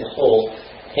 as a whole,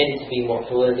 tended to be more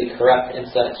politically corrupt and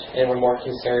such, and were more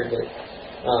concerned with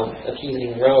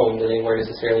appeasing Rome than they were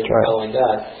necessarily following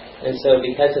God. And so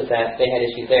because of that, they had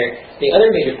issues there. The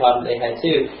other major problem they had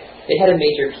too, they had a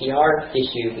major PR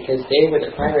issue because they were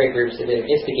the primary groups that were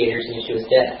instigators in Yeshua's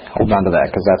death. Hold on to that,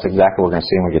 because that's exactly what we're going to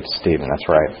see when we get to Stephen. That's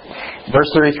right. Verse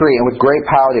 33, "And with great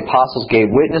power the apostles gave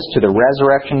witness to the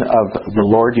resurrection of the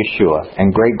Lord Yeshua, and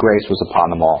great grace was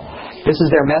upon them all." This is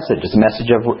their message. It's a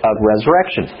message of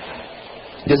resurrection.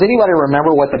 Does anybody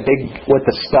remember what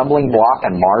the stumbling block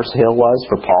on Mars Hill was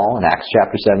for Paul in Acts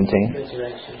chapter 17?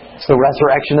 Resurrection. It's the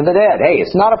resurrection of the dead. Hey,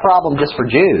 it's not a problem just for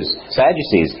Jews,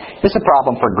 Sadducees. It's a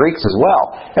problem for Greeks as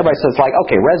well. Everybody says,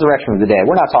 okay, resurrection of the dead.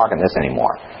 We're not talking this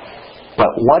anymore.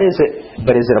 But what is it?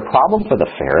 But is it a problem for the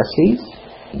Pharisees?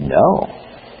 No,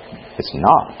 it's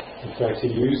not. In fact,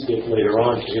 he used it later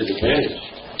on to his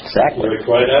advantage. Exactly. He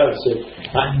cried out and said,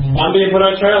 "I'm being put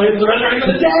on trial. Here's the resurrection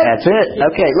of the dead." That's it.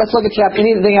 Okay, let's look at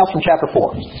anything else from chapter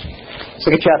 4. Let's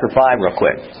look at chapter 5 real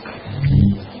quick.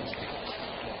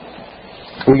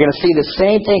 We're going to see the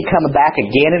same thing coming back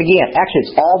again and again. Actually,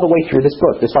 it's all the way through this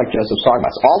book, just like Joseph's talking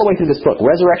about. It's all the way through this book.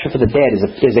 Resurrection for the dead is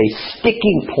a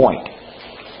sticking point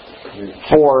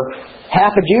for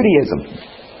half of Judaism.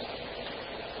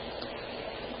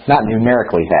 Not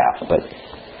numerically half, but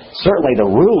certainly the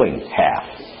ruling half.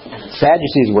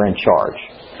 Sadducees were in charge.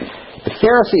 The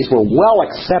Pharisees were well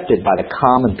accepted by the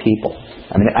common people.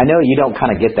 I mean, I know you don't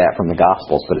kind of get that from the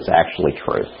Gospels, but it's actually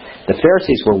true. The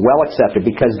Pharisees were well accepted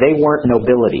because they weren't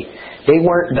nobility. They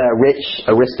weren't the rich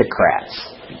aristocrats.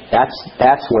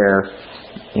 That's where,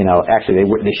 actually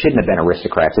they shouldn't have been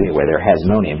aristocrats anyway. They're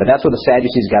Hasmonean. But that's where the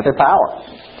Sadducees got their power.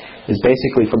 It's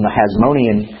basically from the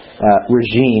Hasmonean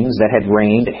regimes that had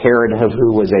reigned. Herod,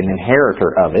 who was an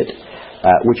inheritor of it,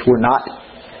 which were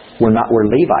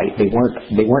Levite. They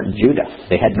weren't Judah.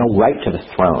 They had no right to the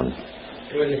throne.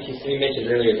 When you mentioned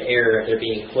earlier the error of there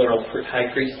being plural high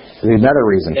priests. Another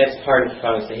reason. That's part of the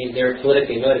problem. So they were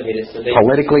politically motivated. So they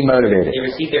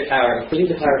received their power, including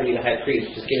the power to be the high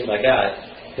priest, which is given by God,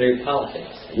 through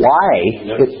politics.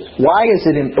 Why is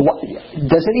it?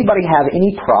 Does anybody have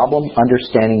any problem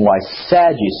understanding why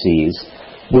Sadducees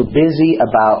were busy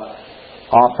about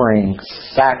offering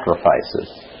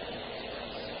sacrifices?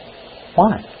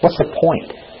 Why? What's the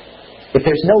point? If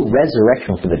there's no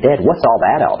resurrection for the dead, what's all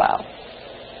that all about?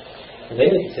 They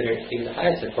would consider it to be the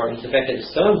highest importance. In fact,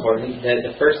 it's so important that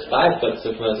the first 5 books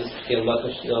of Moses, a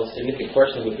significant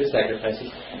portion of the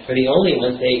sacrifices, are the only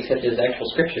ones they accepted as actual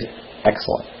scripture.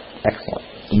 Excellent.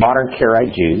 Modern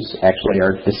Karaite Jews actually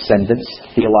are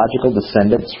theological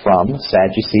descendants from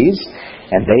Sadducees,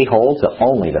 and they hold to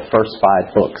only the first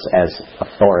 5 books as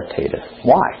authoritative.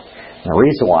 Why? And the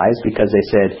reason why is because they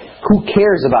said, who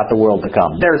cares about the world to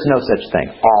come? There's no such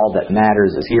thing. All that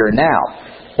matters is here and now.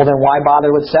 Well, then why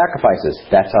bother with sacrifices?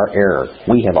 That's our error.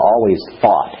 We have always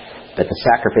thought that the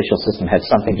sacrificial system had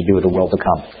something to do with the world to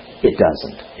come. It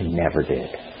doesn't. It never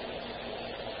did.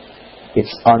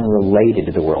 It's unrelated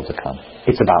to the world to come.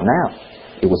 It's about now.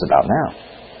 It was about now.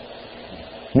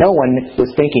 No one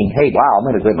was thinking, hey, wow, I'm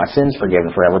going to get my sins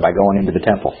forgiven forever by going into the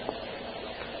temple.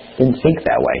 Didn't think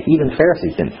that way. Even the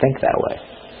Pharisees didn't think that way.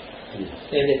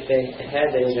 And if they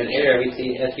had, there was an error.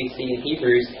 As we see in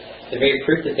Hebrews, the very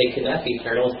proof that they could not be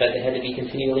eternal is that they had to be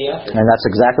continually offered. And that's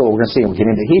exactly what we're going to see when we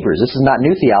get into Hebrews. This is not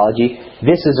new theology.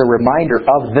 This is a reminder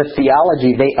of the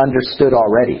theology they understood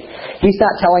already. He's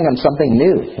not telling them something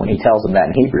new when he tells them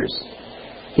that in Hebrews.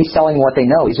 He's telling them what they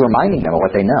know. He's reminding them of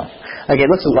what they know. Okay,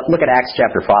 let's look at Acts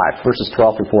chapter 5, verses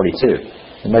 12 through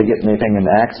 42. Anybody get anything in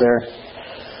the Acts there?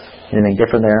 Anything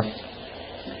different there?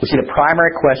 We see the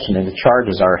primary question and the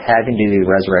charges are having to do with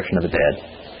the resurrection of the dead.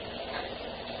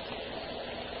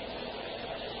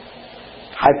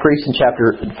 High priest in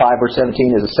chapter 5, verse 17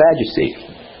 is a Sadducee.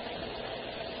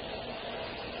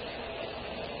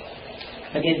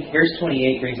 Again, verse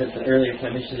 28 brings up the earlier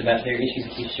point mentioned about their issues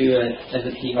with Yeshua as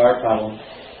a PR problem.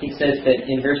 He says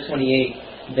that in verse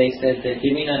 28, they said that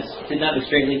did not we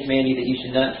straightly command you that you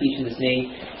should not teach in this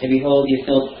name? And behold, you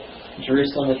filled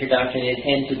Jerusalem with your doctrine and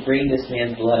intend to bring this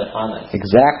man's blood upon us.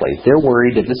 Exactly. They're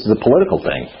worried that this is a political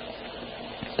thing.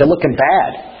 They're looking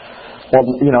bad. Well,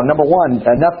 number one,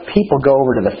 enough people go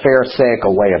over to the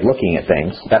Pharisaical way of looking at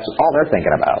things. That's all they're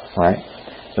thinking about, right?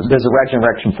 There's a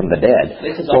resurrection from the dead.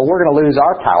 Well, we're going to lose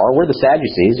our power. We're the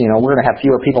Sadducees. We're going to have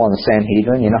fewer people in the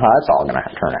Sanhedrin. You know how that's all going to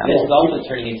turn out. This is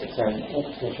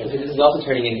also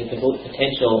turning into a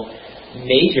potential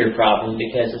major problem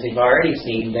because, as we've already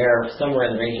seen, there are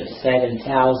somewhere in the range of 7,000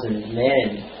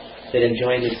 men that have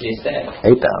joined this new sect.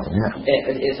 8,000,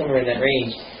 yeah. It's somewhere in that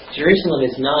range. Jerusalem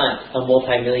is not a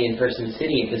multi-million person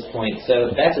city at this point,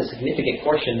 so that's a significant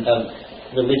portion of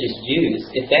religious Jews.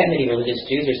 If that many religious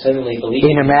Jews are suddenly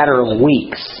believing... In a matter of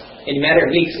weeks. In a matter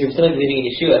of weeks, you're suddenly believing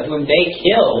in Yeshua, whom they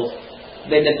killed,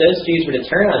 then if those Jews were to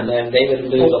turn on them, they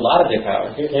would lose a lot of their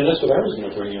power. And that's what I was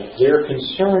going to bring up. They're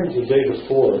concerned the day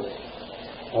before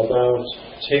about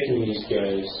taking these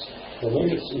guys. Well,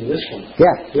 maybe it's in this one. Yeah.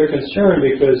 They're concerned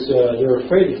because they're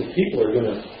afraid that the people are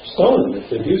going to stone them if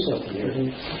they do something here.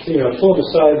 Pull them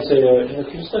aside and say,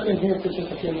 can you step in here for just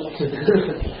a few minutes?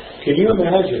 Can you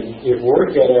imagine if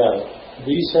word got out,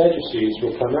 these Sadducees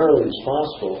were primarily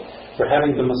responsible for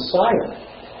having the Messiah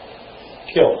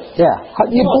killed? Yeah.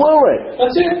 You blew it.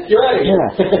 That's it. You're out of here.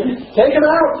 Yeah. Take him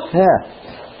out.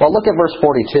 Yeah. Well, look at verse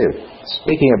 42.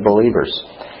 Speaking of believers.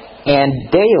 And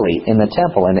daily in the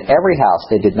temple and in every house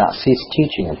they did not cease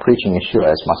teaching and preaching Yeshua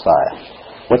as Messiah.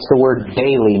 What's the word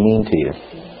daily mean to you?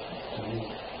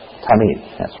 Tamid.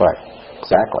 That's right.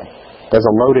 Exactly. There's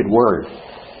a loaded word.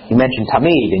 You mention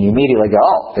Tamid and you immediately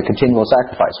go, the continual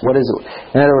sacrifice. What is it?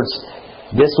 In other words,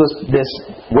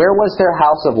 where was their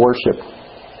house of worship?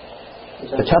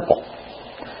 The temple.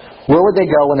 Where would they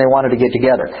go when they wanted to get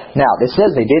together? Now, it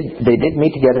says they did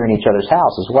meet together in each other's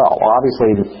house as well. Well,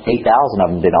 obviously, 8,000 of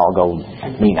them didn't all go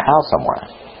meet in a house somewhere.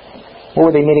 What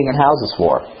were they meeting in houses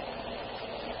for?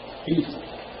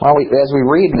 Well, as we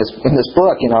read in this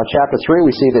book, chapter 3,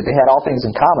 we see that they had all things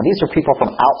in common. These are people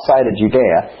from outside of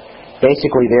Judea,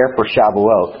 basically there for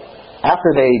Shavuot.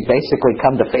 After they basically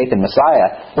come to faith in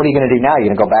Messiah, what are you going to do now? You're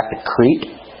going to go back to Crete?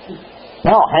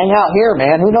 No, hang out here,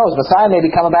 man. Who knows? Messiah may be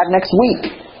coming back next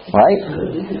week, right?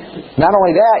 Not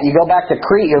only that, you go back to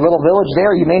Crete, your little village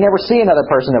there, you may never see another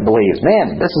person that believes.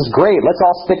 Man, this is great. Let's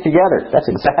all stick together. That's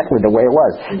exactly the way it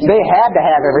was. They had to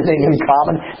have everything in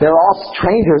common. They're all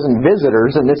strangers and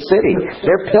visitors in this city.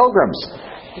 They're pilgrims.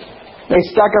 They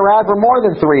stuck around for more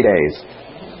than 3 days.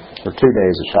 Or 2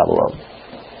 days of Shavuot.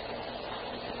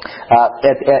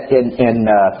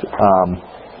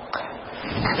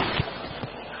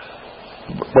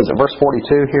 Was it verse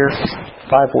 42 here?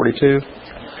 542?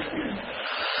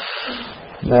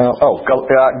 No.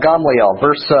 Gamaliel,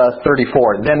 verse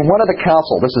 34. Then one of the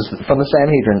council, this is from the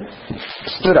Sanhedrin,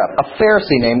 stood up, a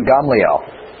Pharisee named Gamaliel.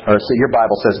 Or so your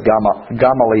Bible says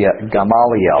Gamaliel.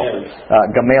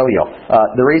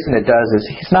 The reason it does is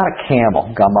he's not a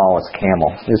camel. Gamal is camel.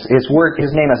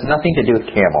 His name has nothing to do with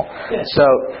camel. So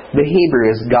the Hebrew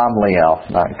is Gamaliel,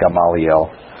 not Gamaliel.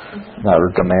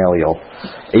 Or Gamaliel.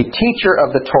 A teacher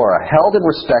of the Torah, held in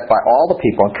respect by all the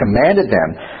people, and commanded them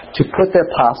to put the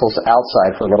apostles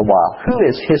outside for a little while. Who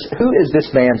is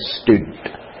this man's student?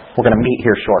 We're going to meet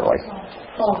here shortly.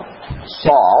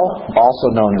 Saul, also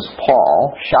known as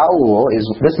Paul, Shaul, is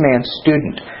this man's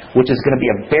student, which is going to be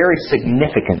a very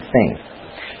significant thing.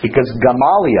 Because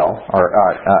Gamaliel,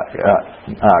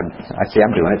 I see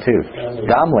I'm doing it too,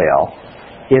 Gamaliel,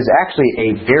 is actually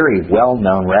a very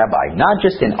well-known rabbi. Not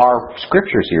just in our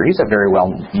scriptures here, he's a very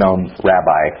well-known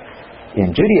rabbi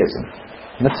in Judaism.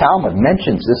 And the Talmud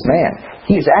mentions this man.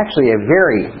 He's actually a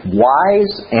very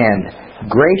wise and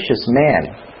gracious man.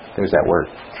 There's that word.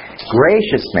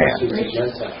 Gracious man,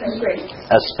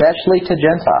 especially to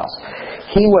Gentiles.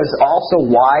 He was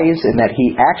also wise in that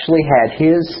he actually had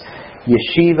his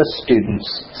yeshiva students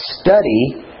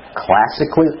study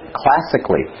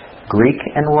classically Greek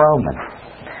and Roman,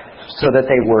 so that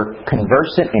they were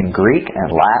conversant in Greek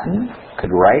and Latin, could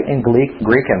write in Greek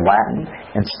and Latin,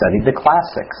 and studied the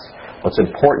classics. What's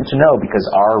important to know, because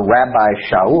our Rabbi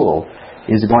Shaul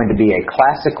is going to be a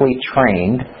classically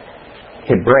trained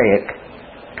Hebraic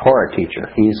Torah teacher.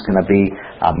 He's going to be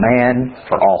a man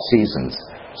for all seasons,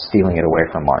 stealing it away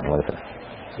from Martin Luther.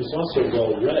 He's also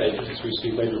well read, as we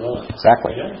see later on.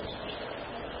 Exactly. Yeah.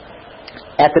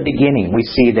 At the beginning, we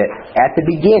see that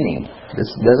this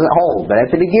doesn't hold, but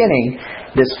at the beginning,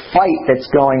 this fight that's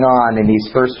going on in these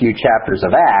first few chapters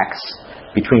of Acts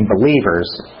between believers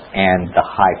and the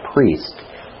high priest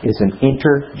is an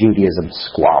inter-Judaism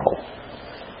squabble.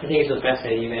 I think it's so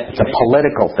fascinating. It's a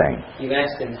political thing. You've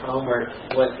asked in homework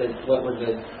what were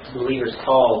the believers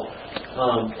called,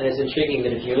 and it's intriguing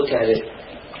that if you look at it,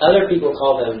 other people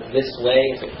call them this way,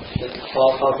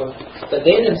 Paul calls them, but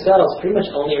they themselves pretty much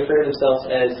only refer to themselves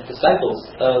as disciples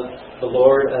of the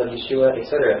Lord, of Yeshua,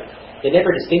 etc. They never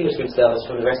distinguish themselves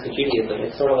from the rest of Judaism.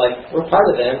 It's sort of like, we're part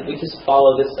of them, we just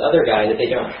follow this other guy that they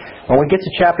don't. When we get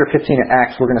to chapter 15 of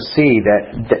Acts, we're going to see that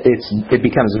it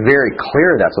becomes very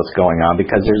clear that's what's going on,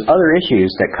 because there's other issues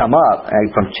that come up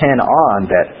from 10 on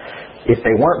that, if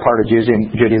they weren't part of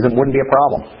Judaism, wouldn't be a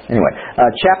problem. Anyway,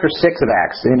 chapter 6 of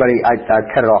Acts. Anybody? I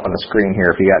cut it off on the screen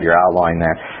here if you got your outline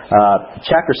there.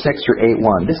 Chapter 6 through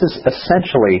 8:1. This is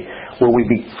essentially where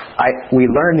we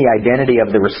learn the identity of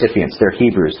the recipients. They're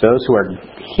Hebrews. Those who are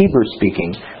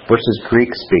Hebrew-speaking versus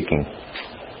Greek-speaking.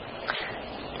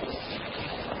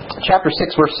 Chapter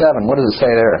 6, verse 7. What does it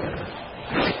say there?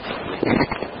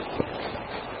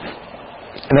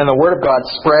 And then the word of God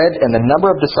spread, and the number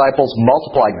of disciples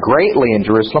multiplied greatly in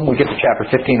Jerusalem. We get to chapter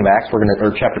 15 of Acts, or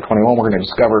chapter 21, we're going to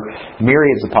discover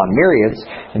myriads upon myriads.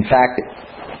 In fact,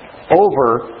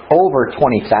 over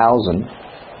 20,000.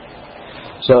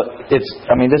 So this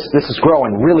is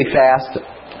growing really fast,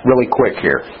 really quick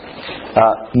here.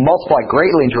 Multiplied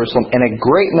greatly in Jerusalem, and a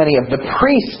great many of the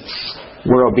priests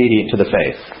were obedient to the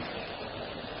faith.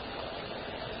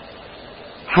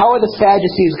 How are the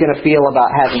Sadducees going to feel about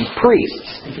having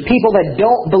priests, people that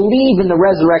don't believe in the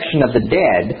resurrection of the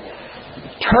dead,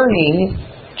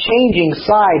 changing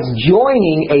sides,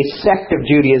 joining a sect of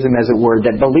Judaism, as it were,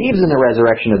 that believes in the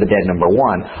resurrection of the dead, number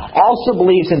one, also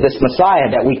believes in this Messiah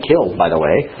that we killed, by the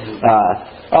way.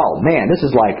 This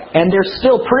is like, and they're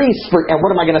still priests. And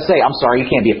what am I going to say? I'm sorry, you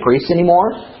can't be a priest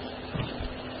anymore?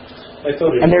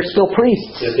 And they're still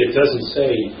priests. It doesn't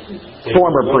say...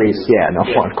 Former priests, of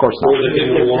course not. Or that they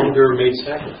no longer made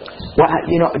sacrifice. Well,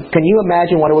 can you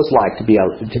imagine what it was like to be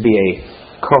a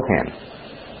Kohen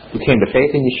who came to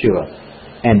faith in Yeshua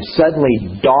and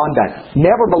suddenly dawned on,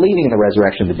 never believing in the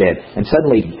resurrection of the dead, and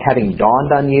suddenly having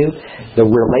dawned on you the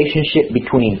relationship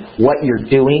between what you're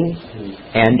doing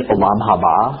and Olam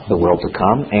Haba, the world to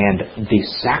come, and the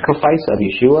sacrifice of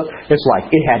Yeshua? It's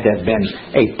like it had to have been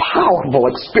a powerful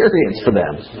experience for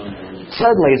them.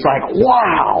 Suddenly it's like,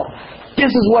 wow,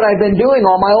 this is what I've been doing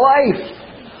all my life.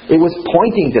 It was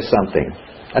pointing to something.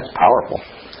 That's powerful.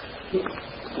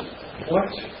 What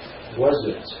was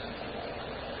it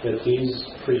that these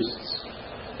priests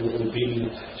were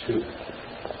obedient to?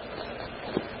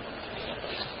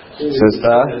 It says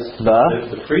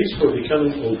the priests were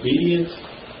becoming obedient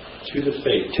to the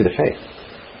faith. To the faith.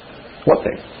 What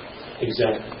faith?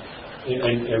 Exactly.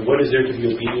 And what is there to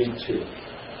be obedient to?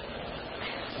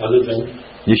 Other than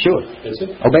Yeshua. That's it.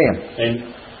 Obey Him.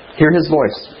 And hear His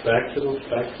voice. back to the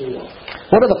law.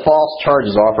 What are the false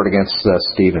charges offered against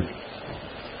Stephen?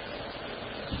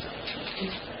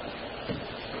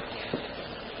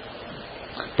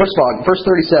 First of all, verse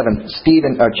 37,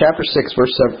 chapter 6,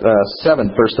 verse 7,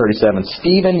 verse 37.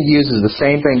 Stephen uses the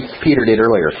same thing Peter did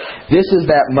earlier. This is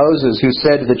that Moses who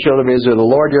said to the children of Israel, "The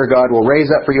Lord your God will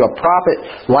raise up for you a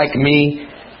prophet like me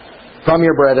from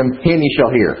your brethren, him ye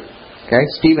shall hear." Okay,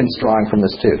 Stephen's drawing from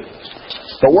this too.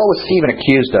 But what was Stephen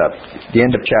accused of? The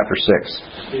end of chapter 6.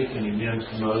 Speaking against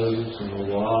Moses and the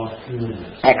law.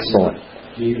 Excellent.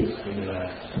 Jesus can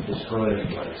destroy the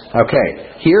place. Okay,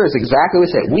 here is exactly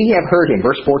what it said. We have heard him,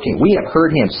 verse 14, we have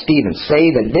heard him, Stephen, say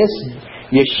that this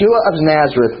Yeshua of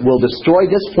Nazareth will destroy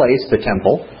this place, the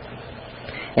temple,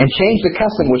 and change the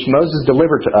custom which Moses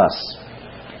delivered to us.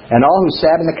 And all who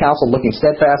sat in the council looking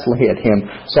steadfastly at him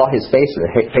saw his face,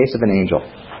 the face of an angel.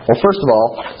 Well, first of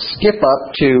all, skip up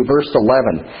to verse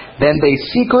 11. Then they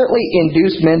secretly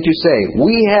induced men to say,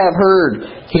 "We have heard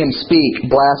him speak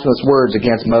blasphemous words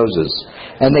against Moses."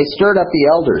 And they stirred up the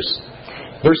elders.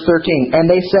 Verse 13. And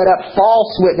they set up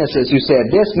false witnesses who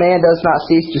said, "This man does not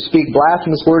cease to speak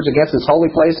blasphemous words against this holy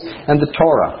place and the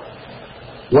Torah."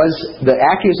 Was the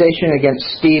accusation against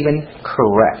Stephen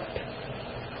correct?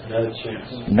 Not a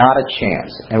chance. Not a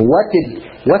chance. And what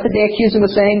did they accuse him of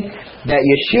saying? That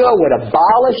Yeshua would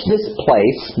abolish this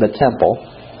place, the temple,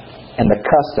 and the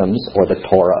customs or the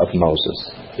Torah of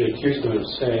Moses. They accused him of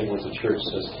saying what the church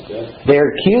says today. They're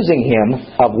accusing him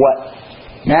of what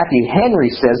Matthew Henry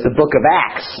says the book of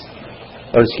Acts,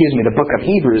 the book of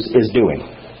Hebrews is doing.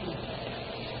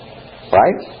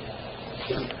 Right?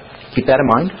 Keep that in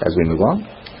mind as we move on.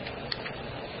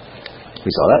 We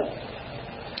saw that.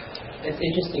 It's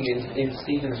interesting in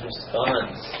Stephen's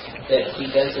response that he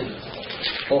doesn't.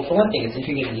 Well, for one thing, it's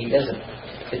intriguing he doesn't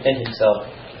defend himself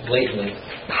blatantly.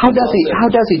 How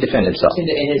does he defend himself? In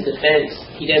his defense,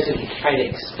 he doesn't try to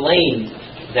explain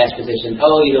that position.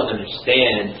 Oh, you don't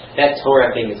understand. That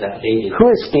Torah thing is outdated. Who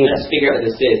is Stephen? Let's figure out what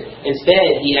this is. Instead,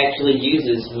 he actually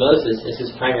uses Moses as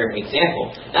his primary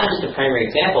example. Not just a primary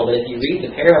example, but if you read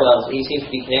the parallels that he seems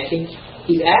to be connecting,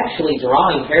 he's actually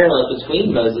drawing parallels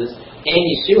between Moses and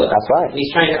Yeshua. That's right. And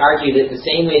he's trying to argue that the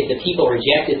same way that the people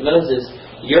rejected Moses,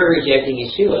 you're rejecting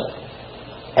Yeshua.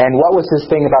 And what was his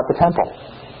thing about the temple?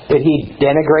 Did he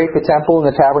denigrate the temple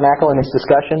and the tabernacle in his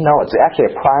discussion? No, it's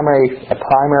actually a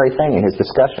primary thing in his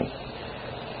discussion.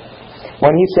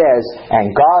 When he says,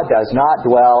 "And God does not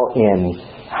dwell in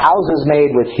houses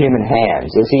made with human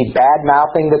hands," is he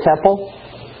bad-mouthing the temple?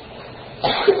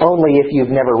 Only if you've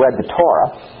never read the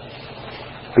Torah.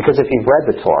 Because if you've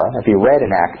read the Torah, if you read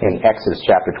in Exodus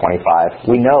chapter 25,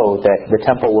 we know that the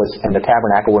temple and the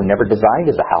tabernacle were never designed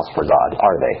as a house for God,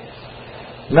 are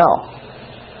they? No.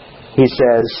 He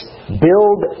says,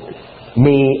 "Build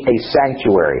me a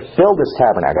sanctuary." Build this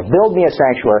tabernacle. Build me a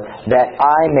sanctuary that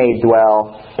I may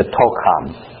dwell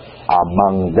betocham,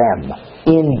 among them,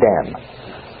 in them.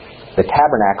 The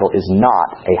tabernacle is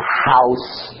not a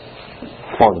house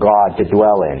for God to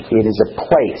dwell in. It is a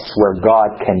place where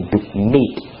God can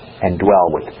meet and dwell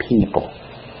with people.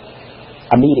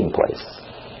 A meeting place.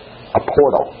 A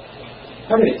portal.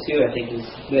 Part of it, too, I think, is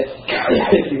that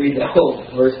if you read the whole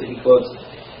verse that he quotes,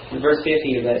 in verse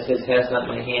 50 that says, "Has not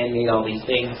my hand made all these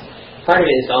things?" Part of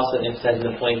it is also emphasizing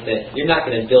the point that you're not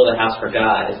going to build a house for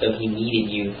God as though He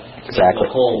needed you to have a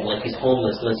home, like He's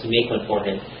homeless unless you make one for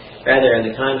Him. Rather, on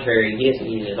the contrary, He doesn't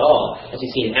need it at all. As you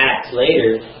see in Acts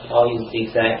later, Paul uses the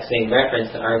exact same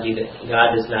reference to argue that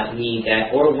God does not need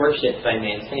that or worship by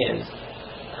man's hands.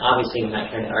 Obviously, I'm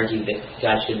not trying to argue that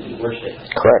God shouldn't be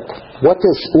worshipped. Correct. What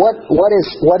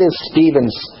is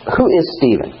Stephen's? Who is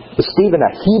Stephen? Is Stephen a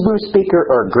Hebrew speaker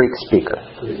or a Greek speaker?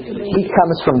 He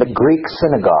comes from the Greek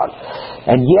synagogue,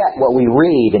 and yet what we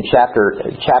read in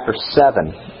chapter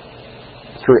 7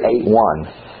 through 8:1,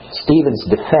 Stephen's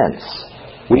defense,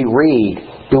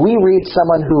 do we read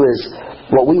someone who is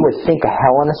what we would think a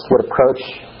Hellenist would approach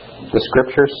the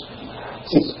Scriptures?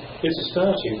 It's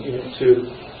astonishing, to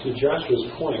Joshua's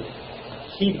point.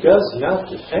 He does not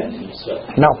defend himself.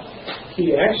 No.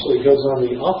 He actually goes on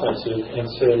the offensive and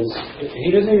says,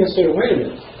 he doesn't even say, wait a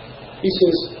minute. He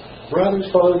says, brothers,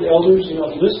 fathers, elders,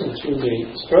 listen to me.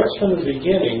 Starts from the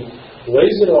beginning,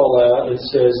 lays it all out, and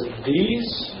says,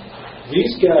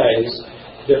 these guys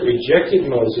that rejected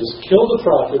Moses, killed the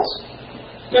prophets,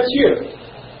 that's you.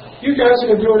 You guys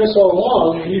have been doing this all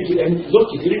along, and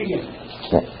look, you did it again.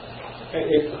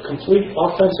 A complete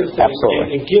offensive thing.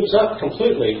 Absolutely. And gives up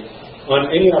completely on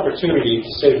any opportunity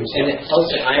to save himself. And the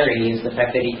ultimate irony is the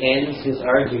fact that he ends his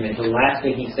argument. The last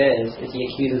thing he says is he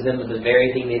accuses them of the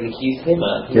very thing they've accused him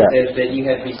of. He says that you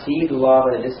have received the law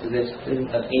by the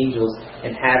disposition of angels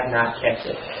and have not kept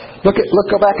it. Go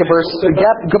back to verse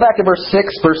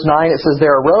 6, verse 9. It says,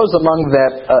 there arose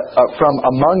from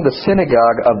among the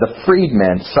synagogue of the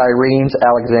freedmen, Cyrenes,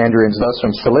 Alexandrians, those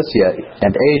from Cilicia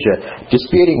and Asia,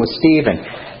 disputing with Stephen.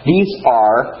 These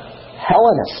are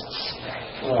Hellenists.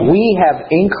 We have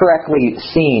incorrectly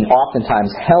seen oftentimes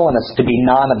Hellenists to be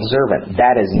non-observant.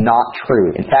 That is not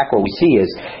true. In fact, what we see is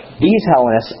these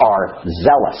Hellenists are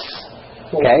zealous.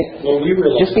 Okay? Well,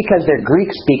 just because they're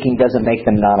Greek-speaking doesn't make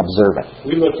them non-observant.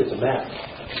 We looked at the map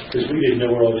because we didn't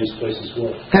know where all these places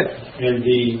were. And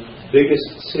the biggest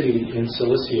city in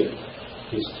Cilicia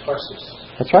is Tarsus.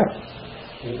 That's right.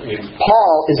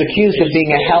 Paul is accused of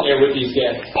being a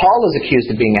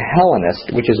Hellenist,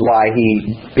 which is why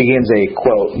he begins a,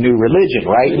 quote, new religion,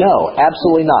 right? No,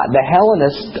 absolutely not. The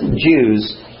Hellenist Jews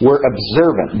were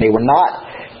observant. They were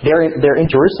not, they're in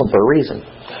Jerusalem for a reason.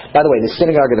 By the way, the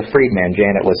synagogue of the freedmen,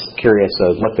 Janet was curious,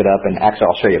 so looked it up, and actually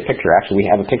I'll show you a picture. Actually, we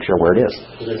have a picture of where it is.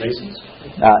 Were they Masons?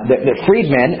 The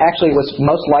freedmen, actually, was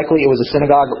most likely it was a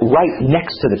synagogue right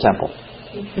next to the temple.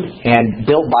 And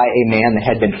built by a man that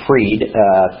had been freed,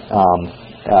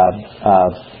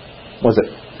 was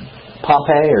it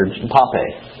Pompey?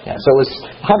 Yeah, so it was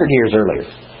 100 years earlier.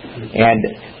 And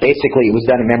basically it was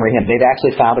done in memory of him. They've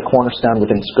actually found a cornerstone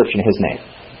with an inscription of his name.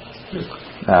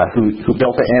 Who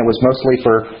built it, and it was mostly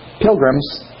for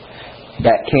pilgrims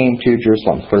that came to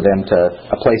Jerusalem,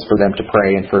 a place for them to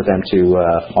pray and for them to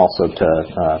also to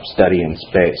study and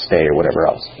stay or whatever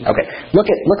else. Okay, let's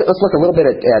look a little bit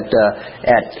at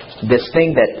this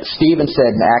thing that Stephen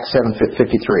said in Acts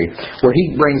 7:53, where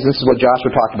he brings, this is what Joshua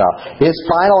talked about, his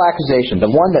final accusation, the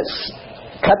one that's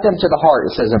cut them to the heart.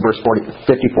 It says in verse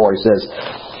 54, he says,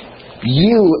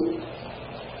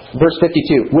 Verse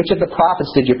 52, which of the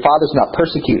prophets did your fathers not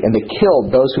persecute, and they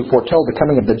killed those who foretold the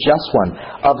coming of the just one,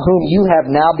 of whom you have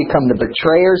now become the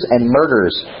betrayers and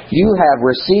murderers? You have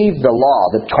received the law,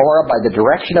 the Torah, by the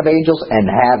direction of angels, and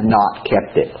have not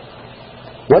kept it.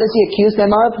 What does he accuse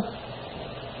them of?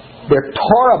 They're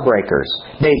Torah breakers.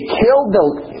 They killed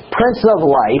the Prince of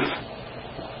Life,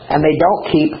 and they don't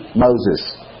keep Moses.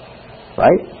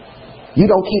 Right?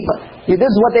 You don't keep... This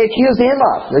is what they accuse him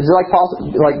of. It's like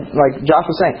Josh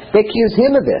was saying. They accuse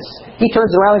him of this. He turns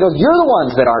around and goes, You're the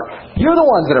ones that are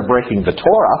breaking the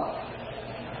Torah.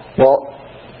 Well,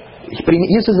 but he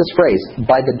uses this phrase,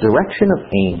 by the direction of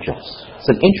angels.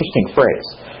 It's an interesting phrase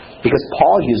because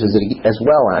Paul uses it as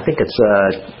well, and I think it's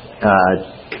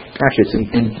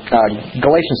in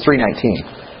Galatians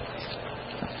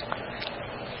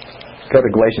 3:19. Go to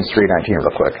Galatians 3:19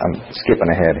 real quick. I'm skipping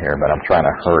ahead here, but I'm trying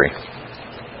to hurry.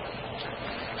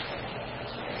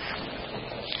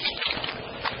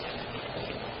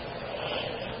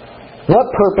 What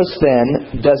purpose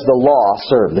then does the law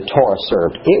serve, the Torah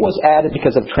served? It was added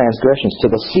because of transgressions,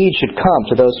 till the seed should come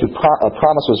to those who a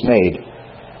promise was made.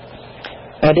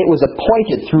 And it was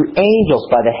appointed through angels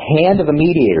by the hand of a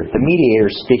mediator. The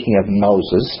mediator speaking of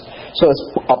Moses. So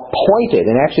it's appointed,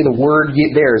 and actually the word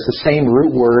there is the same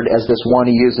root word as this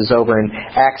one he uses over in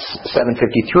Acts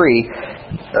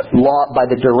 7:53. Law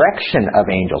by the direction of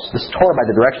angels. This Torah by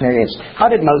the direction of angels. How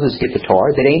did Moses get the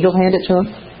Torah? Did angels hand it to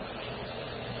him?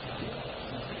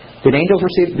 Did angels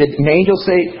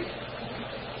say?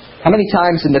 How many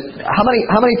times in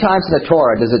the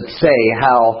Torah does it say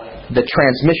how the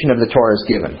transmission of the Torah is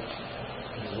given?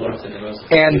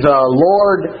 And the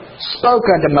Lord spoke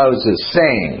unto Moses,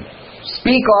 saying,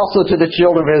 Speak also to the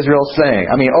children of Israel, saying.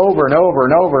 I mean, over and over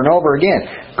and over and over again.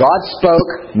 God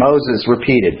spoke, Moses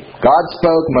repeated. God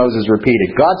spoke, Moses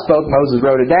repeated. God spoke, Moses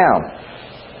wrote it down.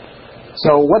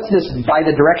 So what's this by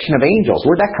the direction of angels?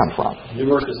 Where'd that come from? New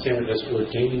American Standard is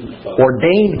ordained by.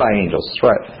 Ordained by angels, that's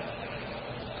right.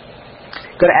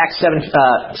 Go to Acts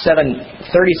 7:37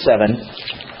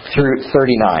 through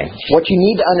 39. What you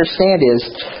need to understand is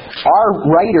Our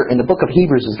writer in the book of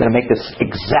Hebrews is going to make this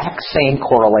exact same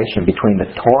correlation between the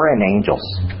Torah and angels,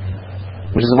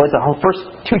 which is what the whole first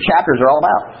 2 chapters are all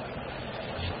about.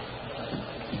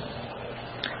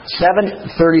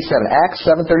 7:37, Acts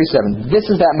 7:37. This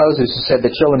is that Moses who said,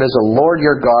 the children of Israel, Lord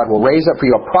your God will raise up for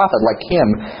you a prophet like him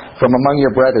from among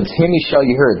your brethren. Him ye shall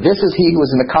you hear. This is he who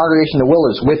was in the congregation of the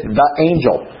wilderness with the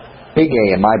angel, big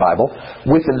A in my Bible,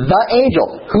 with the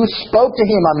angel who spoke to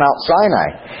him on Mount Sinai,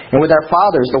 and with our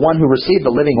fathers, the one who received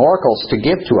the living oracles to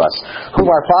give to us, whom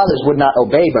our fathers would not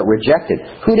obey but rejected.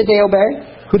 Who did they obey?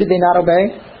 Who did they not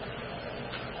obey?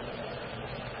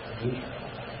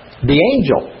 The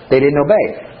angel. They didn't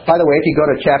obey. By the way, if you go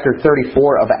to chapter 34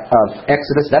 of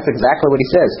Exodus, that's exactly what he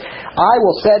says. I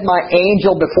will send my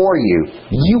angel before you.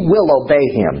 You will obey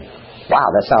him. Wow,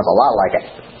 that sounds a lot like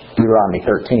Deuteronomy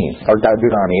 13, or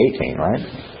Deuteronomy 18, right?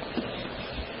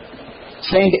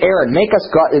 Saying to Aaron, make us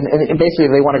God, and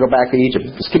basically they want to go back to Egypt.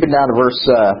 Skip it down to verse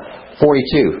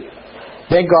 42.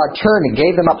 Then God turned and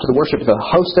gave them up to the worship of the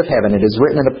host of heaven. It is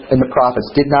written in the prophets,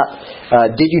 did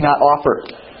you not offer...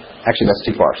 Actually, that's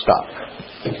too far. Stop.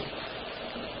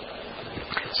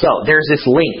 So, there's this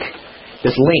link.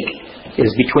 This link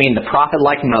is between the prophet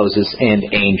like Moses and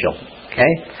angel. Okay?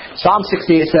 Psalm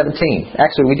 68:17.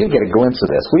 Actually, we do get a glimpse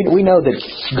of this. We know that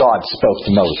God spoke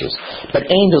to Moses, but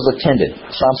angels attended.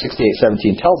 Psalm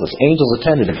 68:17 tells us angels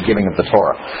attended at the giving of the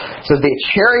Torah. So the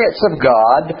chariots of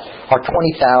God are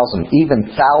 20,000,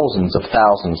 even thousands of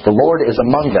thousands. The Lord is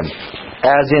among them,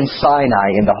 as in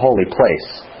Sinai in the holy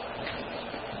place.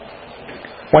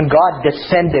 When God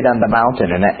descended on the mountain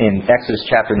in Exodus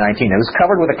chapter 19, it was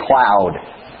covered with a cloud.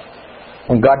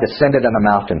 When God descended on the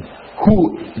mountain,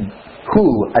 who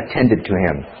attended to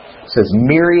him? It says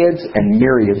myriads and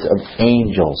myriads of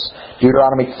angels.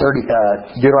 Deuteronomy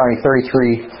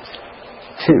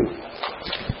 33:2.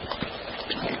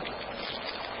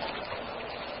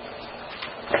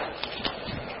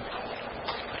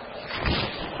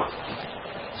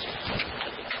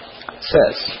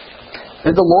 Says,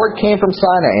 that the Lord came from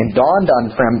Sinai and dawned on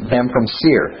them from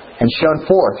Seir and shone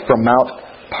forth from Mount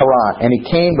Paran. And he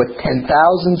came with 10,000s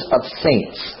of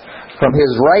saints. From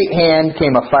his right hand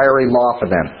came a fiery law for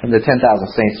them. And the 10,000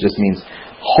 saints just means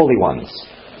holy ones.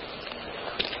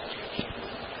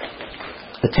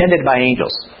 Attended by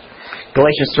angels.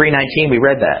 Galatians 3:19, we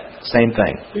read that. Same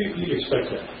thing. You'd expect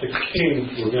that. The king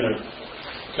were going to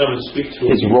come and speak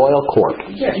to his royal court.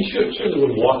 Yeah, he surely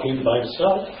wouldn't walk in by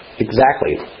himself.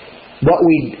 Exactly. What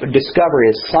we discover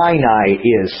is Sinai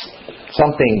is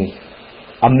something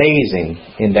amazing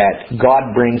in that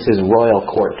God brings his royal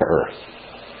court to earth.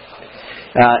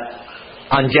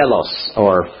 Angelos,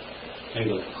 or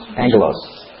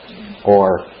Angelos,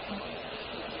 or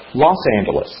Los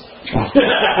Angeles.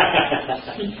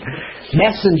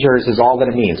 Messengers is all that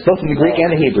it means, both in the Greek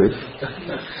and the Hebrew.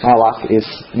 Malach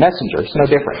is messenger. It's no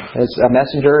different. A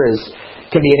messenger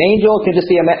can be an angel, it can just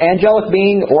be an angelic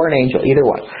being, or an angel, either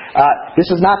one.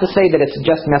 This is not to say that it's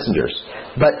just messengers,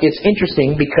 but it's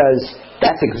interesting because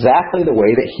that's exactly the way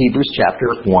that Hebrews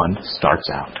chapter 1 starts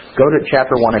out. Go to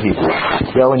chapter 1 of Hebrews.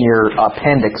 Go in your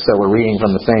appendix, so we're reading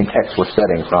from the same text we're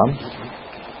studying from.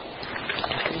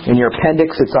 In your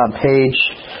appendix, it's on page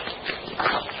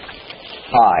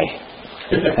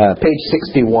page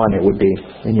 61 it would be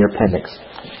in your appendix.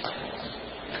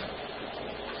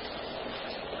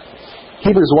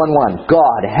 Hebrews 1:1.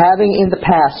 God, having in the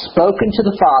past spoken to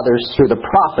the fathers through the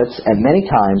prophets and many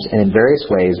times and in various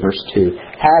ways, verse 2,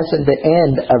 has at the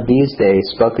end of these days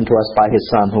spoken to us by His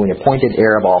Son, whom He appointed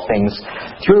heir of all things,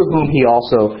 through whom He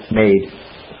made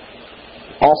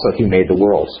the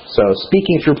worlds. So,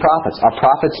 speaking through prophets. Are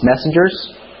prophets messengers?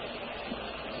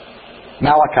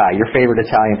 Malachi, your favorite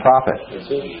Italian prophet.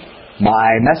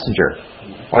 My messenger.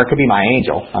 Or it could be my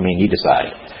angel. I mean, you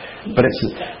decide. But it's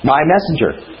my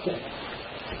messenger.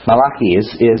 Malachi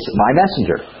is my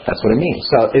messenger. That's what it means.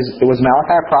 So was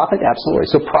Malachi a prophet? Absolutely.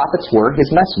 So prophets were his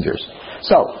messengers.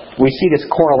 So we see this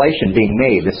correlation being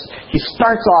made. He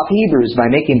starts off Hebrews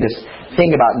by making this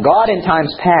thing about God in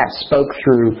times past spoke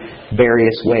through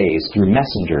various ways, through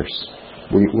messengers.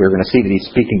 We're going to see that he's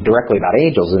speaking directly about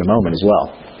angels in a moment as well.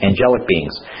 Angelic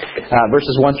beings.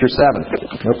 Verses 1 through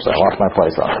 7. Oops, I lost my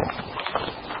place on here.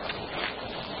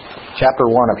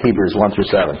 Chapter 1 of Hebrews 1 through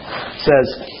 7 says,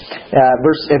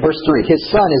 verse 3, His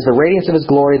Son is the radiance of His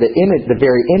glory, the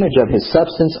very image of His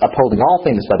substance, upholding all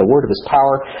things by the word of His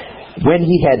power. When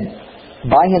He had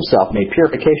by Himself made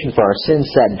purification for our sins,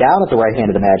 sat down at the right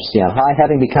hand of the Majesty on high,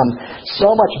 having become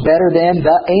so much better than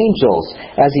the angels,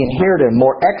 as He inherited a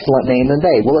more excellent name than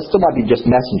they. Well, it still might be just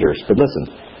messengers, but listen.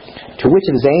 To which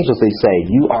of His angels did He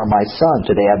say, You are my Son,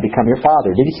 today I have become your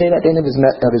Father? Did He say that then of His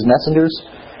messengers?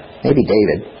 Maybe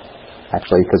David,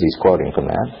 actually, because he's quoting from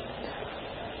that.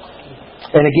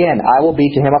 And again, I will be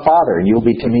to him a father, and you will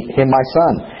be to him my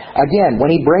son. Again,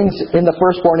 when he brings in the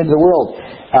firstborn into the world,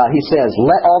 he says,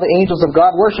 let all the angels of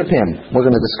God worship him. We're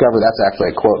going to discover that's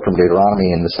actually a quote from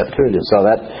Deuteronomy in the Septuagint. So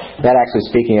that actually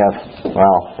speaking of,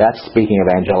 that's speaking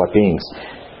of angelic beings.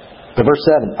 The verse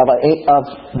 7, of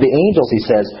the angels, he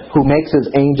says, who makes his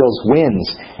angels winds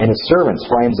and his servants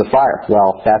flames of fire.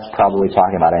 Well, that's probably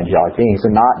talking about angelic beings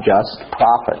and not just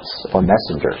prophets or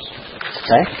messengers.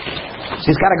 Okay? So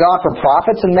he's kind of gone from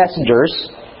prophets and messengers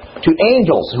to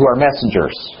angels who are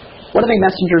messengers. What are they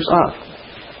messengers of?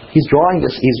 He's drawing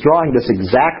this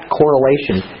exact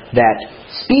correlation that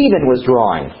Stephen was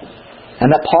drawing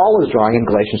and that Paul was drawing in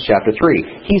Galatians chapter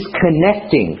 3. He's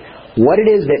connecting what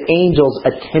it is that angels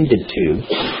attended to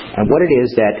and what it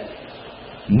is that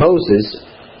Moses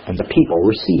and the people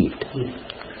received.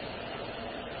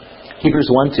 Hebrews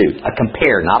 1:2, a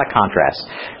compare, not a contrast.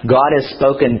 God has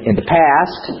spoken in the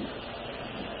past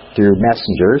through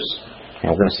messengers,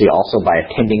 and we're going to see also by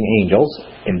attending angels.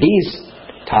 In these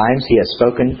times, He has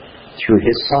spoken through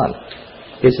His Son.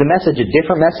 Is the message a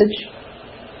different message?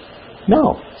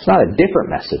 No, it's not a different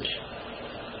message.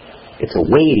 It's a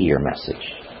weightier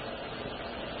message.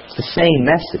 It's the same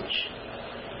message.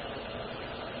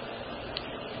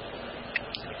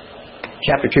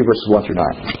 Chapter 2, verses 1 through 9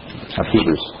 of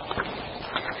Hebrews.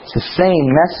 It's the same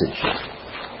message.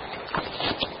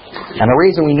 And the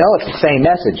reason we know it's the same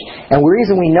message, and the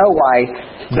reason we know why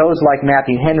those like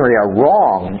Matthew Henry are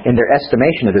wrong in their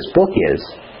estimation of this book is,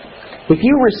 if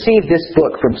you receive this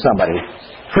book from somebody,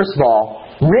 first of all,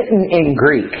 written in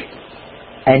Greek,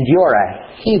 and you're a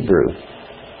Hebrew,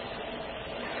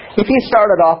 if you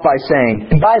started off by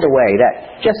saying, and by the way,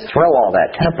 that just throw all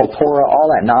that Temple Torah, all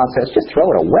that nonsense, just throw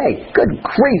it away. Good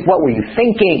grief, what were you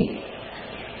thinking?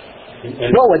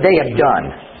 And what would they have done?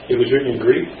 It was written in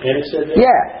Greek, and it said that?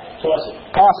 Yeah. Toss it.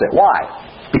 Toss it. Why?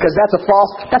 Because that's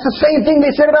the same thing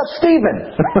they said about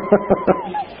Stephen.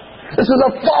 This is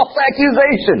a false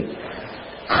accusation.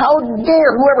 How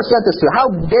dare, whoever sent this to you, how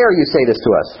dare you say this to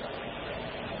us?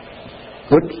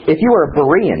 If you were a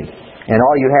Berean, and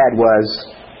all you had was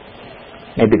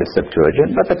maybe the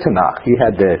Septuagint, but the Tanakh. You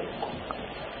had the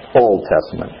Old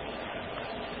Testament.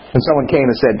 And someone came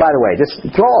and said, by the way, just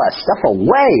throw all that stuff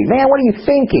away. Man, what are you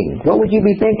thinking? What would you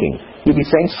be thinking? You'd be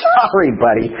saying, sorry,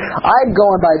 buddy. I'm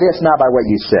going by this, not by what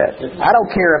you said. I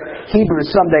don't care if Hebrews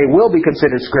someday will be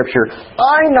considered Scripture.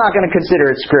 I'm not going to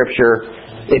consider it Scripture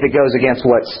if it goes against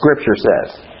what Scripture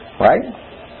says. Right?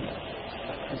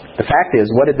 The fact is,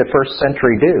 what did the first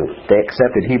century do? They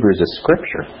accepted Hebrews as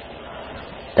Scripture.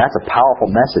 That's a powerful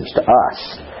message to us,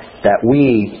 that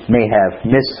we may have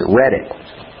misread it.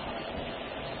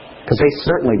 Because they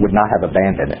certainly would not have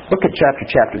abandoned it. Look at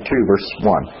chapter 2, verse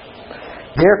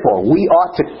 1. Therefore, we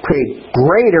ought to pay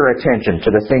greater attention to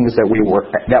the things that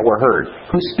were heard.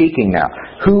 Who's speaking now?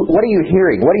 What are you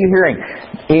hearing? What are you hearing?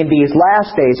 In these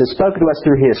last days is spoken to us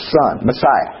through His Son,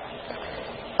 Messiah.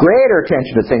 Greater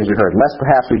attention to things we heard, lest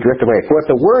perhaps we drift away. For if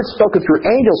the word spoken through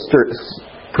angels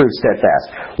prove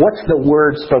steadfast. What's the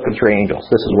word spoken through angels?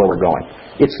 This is where we're going.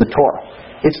 It's the Torah.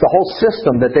 It's the whole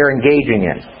system that they're engaging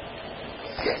in.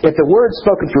 If the word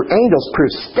spoken through angels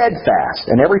proves steadfast,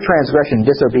 and every transgression and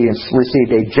disobedience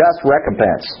received a just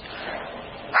recompense,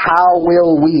 how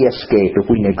will we escape if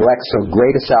we neglect so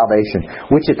great a salvation,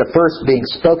 which at the first being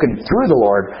spoken through the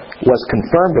Lord was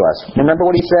confirmed to us? Remember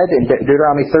what He said in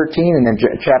Deuteronomy 13 and then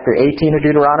chapter 18 of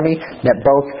Deuteronomy, that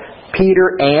both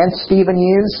Peter and Stephen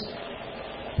used?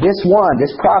 This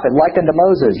prophet, like unto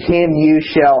Moses, him you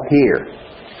shall hear.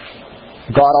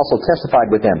 God also testified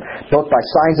with them, both by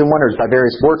signs and wonders, by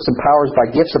various works and powers,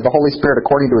 by gifts of the Holy Spirit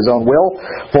according to His own will.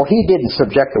 For He didn't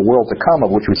subject the world to come,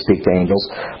 of which we speak to angels.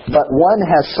 But one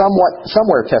has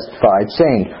somewhere testified,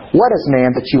 saying, what is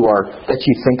man that you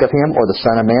think of him, or the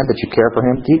Son of Man that you care for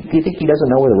him? Do you think he doesn't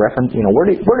know where the reference?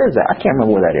 Where is that? I can't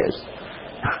remember where that is.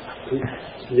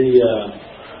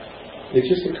 It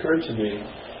just occurred to me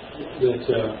that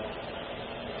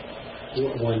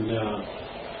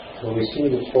when we see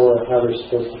the Torah, how they're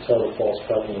supposed to tell a false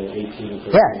prophet in 18 and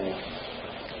 13. Yeah.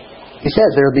 He says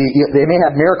they may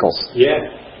have miracles. Yeah.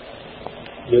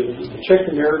 Check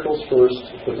the miracles first,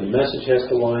 but the message has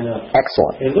to line up.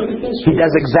 Excellent. And look at this. He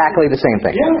does exactly the same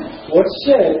thing. Yeah. What's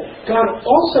said, God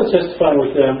also testified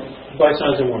with them by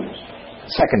signs and wonders.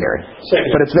 Secondary.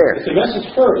 But it's there. It's the message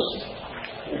first.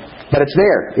 But it's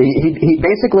there. He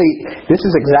basically, this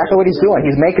is exactly what he's doing.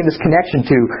 He's making this connection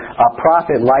to a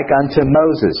prophet like unto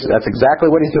Moses. That's exactly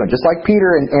what he's doing. Just like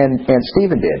Peter and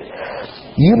Stephen did.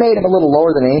 You made him a little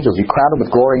lower than angels. You crowned him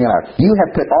with glory and honor. You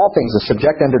have put all things as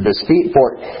subject under his feet,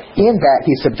 for in that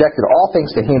he subjected all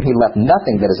things to him, he left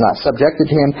nothing that is not subjected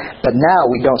to him. But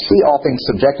now we don't see all things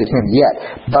subjected to him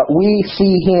yet. But we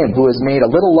see him who is made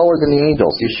a little lower than the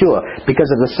angels, Yeshua,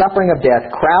 because of the suffering of death,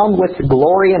 crowned with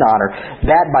glory and honor,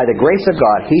 that by the grace of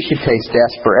God he should taste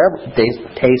death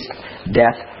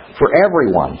for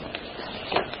everyone.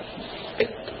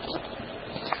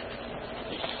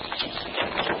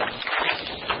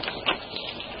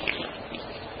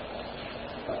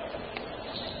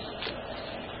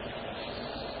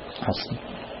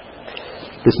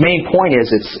 This main point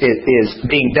is it is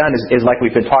being done is like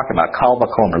we've been talking about, kal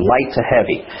vachomer, light to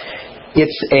heavy.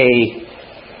 It's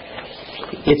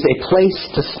a place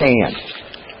to stand.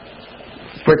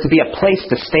 For it to be a place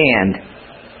to stand,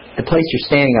 the place you're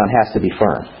standing on has to be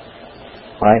firm.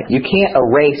 Right? You can't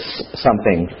erase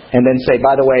something and then say,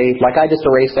 by the way, like I just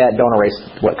erased that, don't erase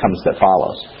what comes that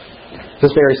follows. This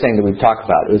very thing that we've talked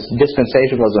about.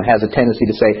 Dispensationalism has a tendency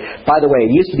to say, by the way,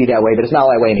 it used to be that way, but it's not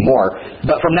that way anymore.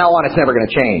 But from now on, it's never going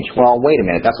to change. Well, wait a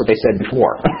minute. That's what they said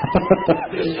before.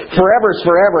 Forever is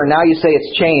forever. Now you say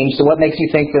it's changed. So what makes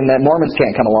you think then that Mormons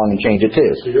can't come along and change it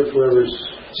too? So your forever is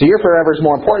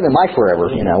more important than my forever.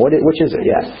 You know, which is it?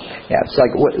 Yeah. It's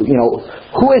like,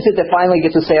 who is it that finally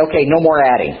gets to say, okay, no more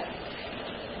adding?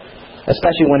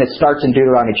 Especially when it starts in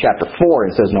Deuteronomy chapter 4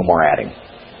 and says no more adding.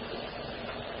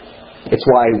 It's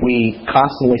why we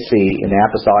constantly see in the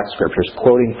Apostolic Scriptures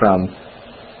quoting from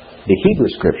the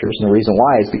Hebrew Scriptures. And the reason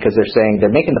why is because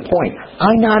they're making the point.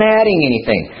 I'm not adding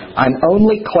anything. I'm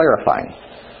only clarifying.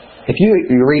 If you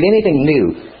read anything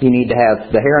new, you need to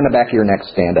have the hair on the back of your neck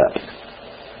stand up.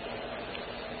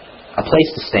 A place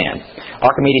to stand.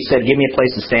 Archimedes said, give me a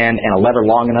place to stand and a lever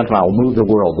long enough and I will move the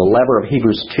world. The lever of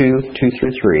Hebrews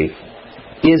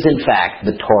 2:2-3 is in fact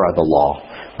the Torah, the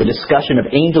law. The discussion of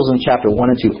angels in chapter 1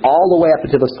 and 2 all the way up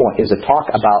to this point is a talk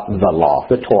about the law,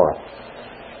 the Torah.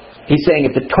 He's saying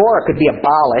if the Torah could be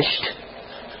abolished,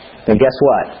 then guess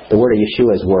what? The word of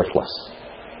Yeshua is worthless.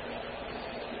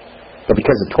 But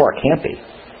because the Torah can't be,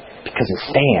 because it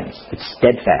stands, it's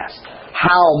steadfast.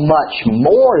 How much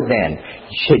more then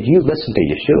should you listen to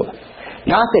Yeshua?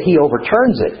 Not that he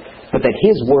overturns it, but that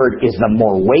his word is the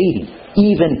more weighty,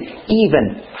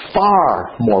 even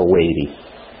far more weighty.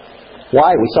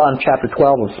 Why? We saw in chapter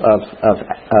 12 of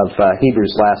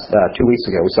Hebrews last 2 weeks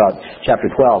ago. We saw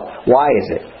chapter 12. Why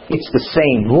is it? It's the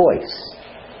same voice.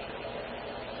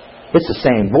 It's the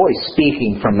same voice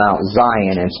speaking from Mount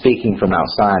Zion and speaking from Mount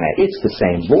Sinai. It's the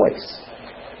same voice.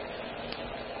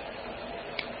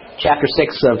 Chapter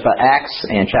 6 of Acts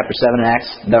and chapter 7 of Acts.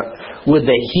 Would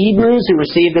the Hebrews who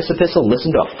received this epistle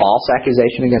listen to a false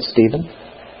accusation against Stephen?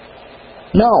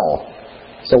 No.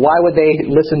 So why would they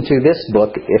listen to this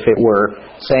book if it were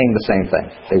saying the same thing?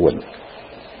 They wouldn't.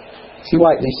 You see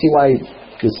why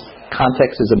this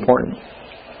context is important?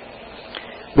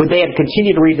 Would they have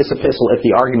continued to read this epistle if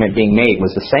the argument being made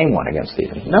was the same one against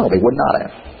Stephen? No, they would not have.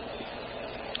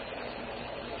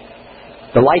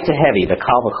 The light to heavy, the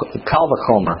kal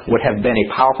vachomer, would have been a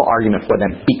powerful argument for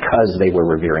them because they were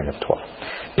revering of Torah.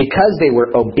 Because they were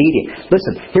obedient.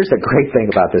 Listen, here's the great thing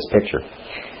about this picture.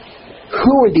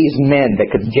 Who are these men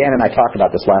that could, Jan and I talked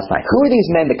about this last night, who are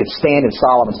these men that could stand in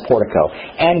Solomon's portico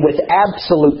and with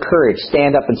absolute courage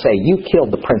stand up and say, you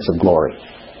killed the Prince of Glory?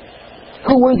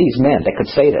 Who were these men that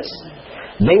could say this?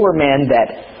 They were men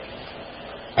that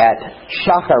at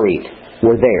Shacharit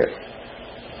were there.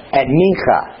 At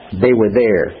Mincha, they were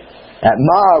there. At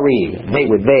Ma'ariv, they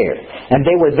were there. And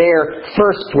they were there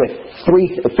first with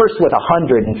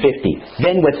 150,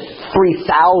 then with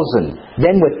 3,000,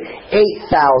 then with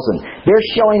 8,000. They're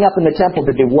showing up in the temple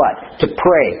to do what? To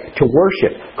pray, to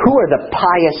worship. Who are the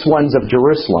pious ones of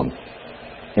Jerusalem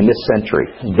in this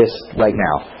century, right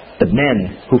now? The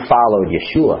men who followed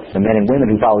Yeshua, the men and women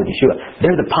who followed Yeshua.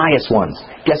 They're the pious ones.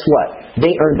 Guess what?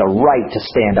 They earn the right to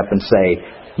stand up and say,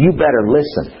 you better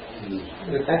listen.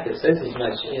 In fact, it says as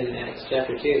much in Acts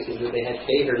chapter 2. It says that they had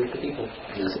favor with the people.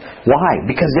 Why?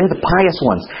 Because they're the pious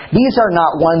ones. These are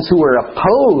not ones who are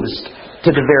opposed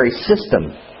to the very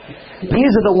system.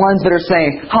 These are the ones that are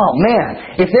saying, oh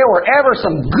man, if there were ever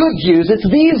some good Jews, it's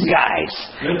these guys.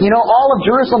 All of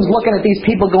Jerusalem's looking at these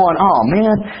people going, oh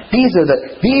man, these are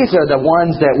the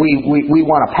ones that we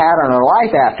want to pattern our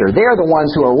life after. They're the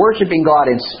ones who are worshiping God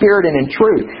in spirit and in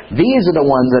truth. These are the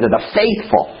ones that are the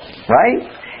faithful.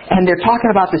 Right? And they're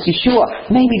talking about this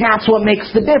Yeshua. Maybe that's what makes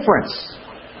the difference.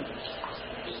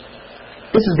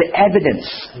 This is the evidence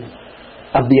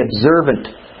of the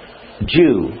observant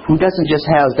Jew who doesn't just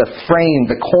have the frame,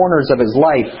 the corners of his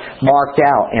life marked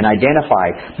out and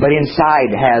identified, but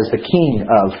inside has the King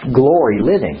of glory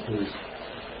living.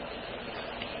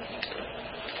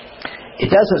 it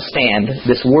doesn't stand,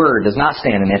 this word does not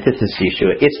stand in antithesis to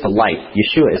Yeshua. It's the light.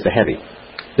 Yeshua is the heavy.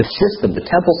 The system, the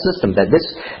temple system that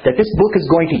this book is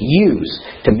going to use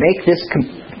to make this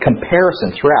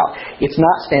comparison throughout, it's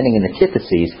not standing in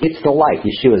antitheses. It's the light.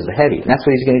 Yeshua is the heavy. And that's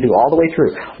what he's going to do all the way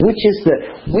through. Which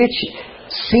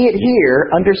see it here,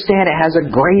 understand it has a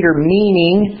greater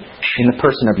meaning in the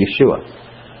person of Yeshua.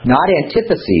 Not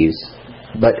antitheses,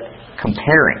 but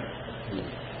comparing.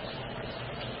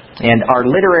 And our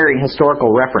literary and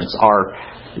historical reference are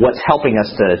what's helping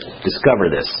us to discover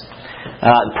this.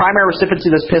 The primary recipients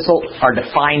of this epistle are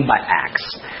defined by Acts.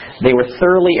 They were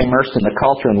thoroughly immersed in the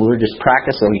culture and religious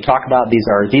practice that we talk about. These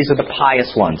are the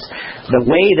pious ones. The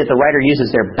way that the writer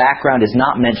uses their background is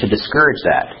not meant to discourage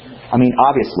that. I mean,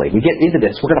 obviously, we get into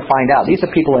this, we're going to find out. These are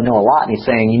people that know a lot, and he's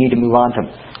saying you need to move on to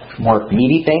more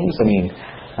meaty things. I mean,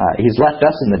 he's left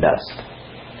us in the dust.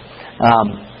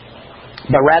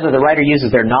 But rather, the writer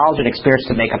uses their knowledge and experience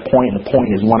to make a point, and the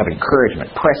point is one of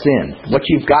encouragement. Press in. What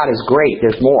you've got is great.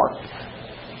 There's more.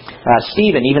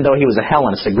 Stephen, even though he was a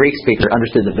Hellenist, a Greek speaker,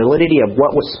 understood the validity of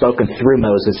what was spoken through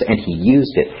Moses, and he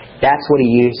used it. That's what he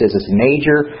used as his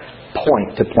major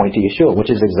point to point to Yeshua,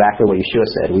 which is exactly what Yeshua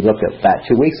said. We looked at that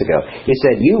 2 weeks ago. He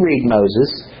said, you read Moses.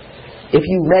 If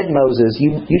you read Moses,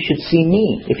 you should see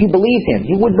me. If you believe him,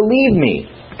 you would believe me,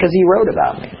 because he wrote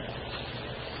about me.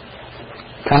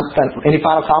 Any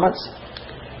final comments?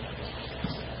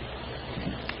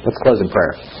 Let's close in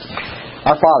prayer.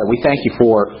 Our Father, we thank you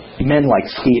for men like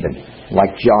Stephen,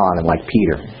 like John, and like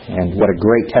Peter, and what a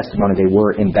great testimony they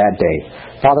were in that day.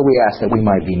 Father, we ask that we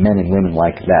might be men and women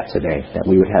like that today, that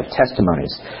we would have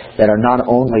testimonies that are not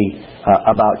only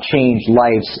about changed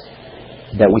lives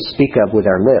that we speak of with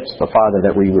our lips, but Father,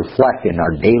 that we reflect in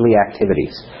our daily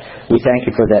activities. We thank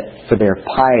you for their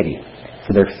piety,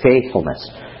 for their faithfulness,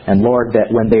 and Lord, that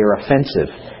when they are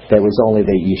offensive, that was only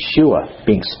the Yeshua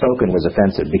being spoken was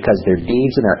offensive, because their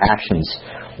deeds and their actions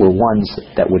were ones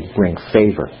that would bring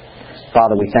favor.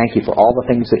 Father, we thank you for all the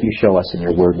things that you show us in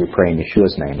your word. We pray in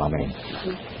Yeshua's name. Amen.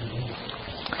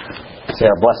 Say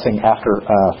our blessing after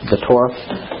the Torah.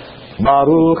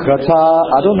 Baruch atah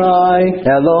Adonai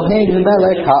Eloheinu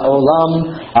melech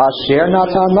haolam asher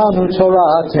natan lanu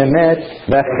Torah emet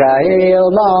v'chaye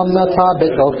olam nata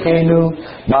betokenu.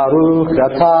 Baruch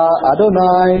atah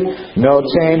Adonai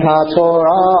noten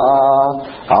haTorah.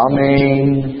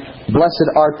 Amen. Blessed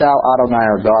art thou, Adonai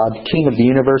our God, King of the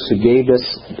universe, who gave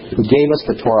us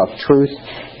the Torah of truth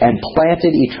and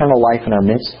planted eternal life in our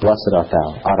midst. Blessed art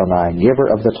thou, Adonai, giver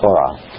of the Torah.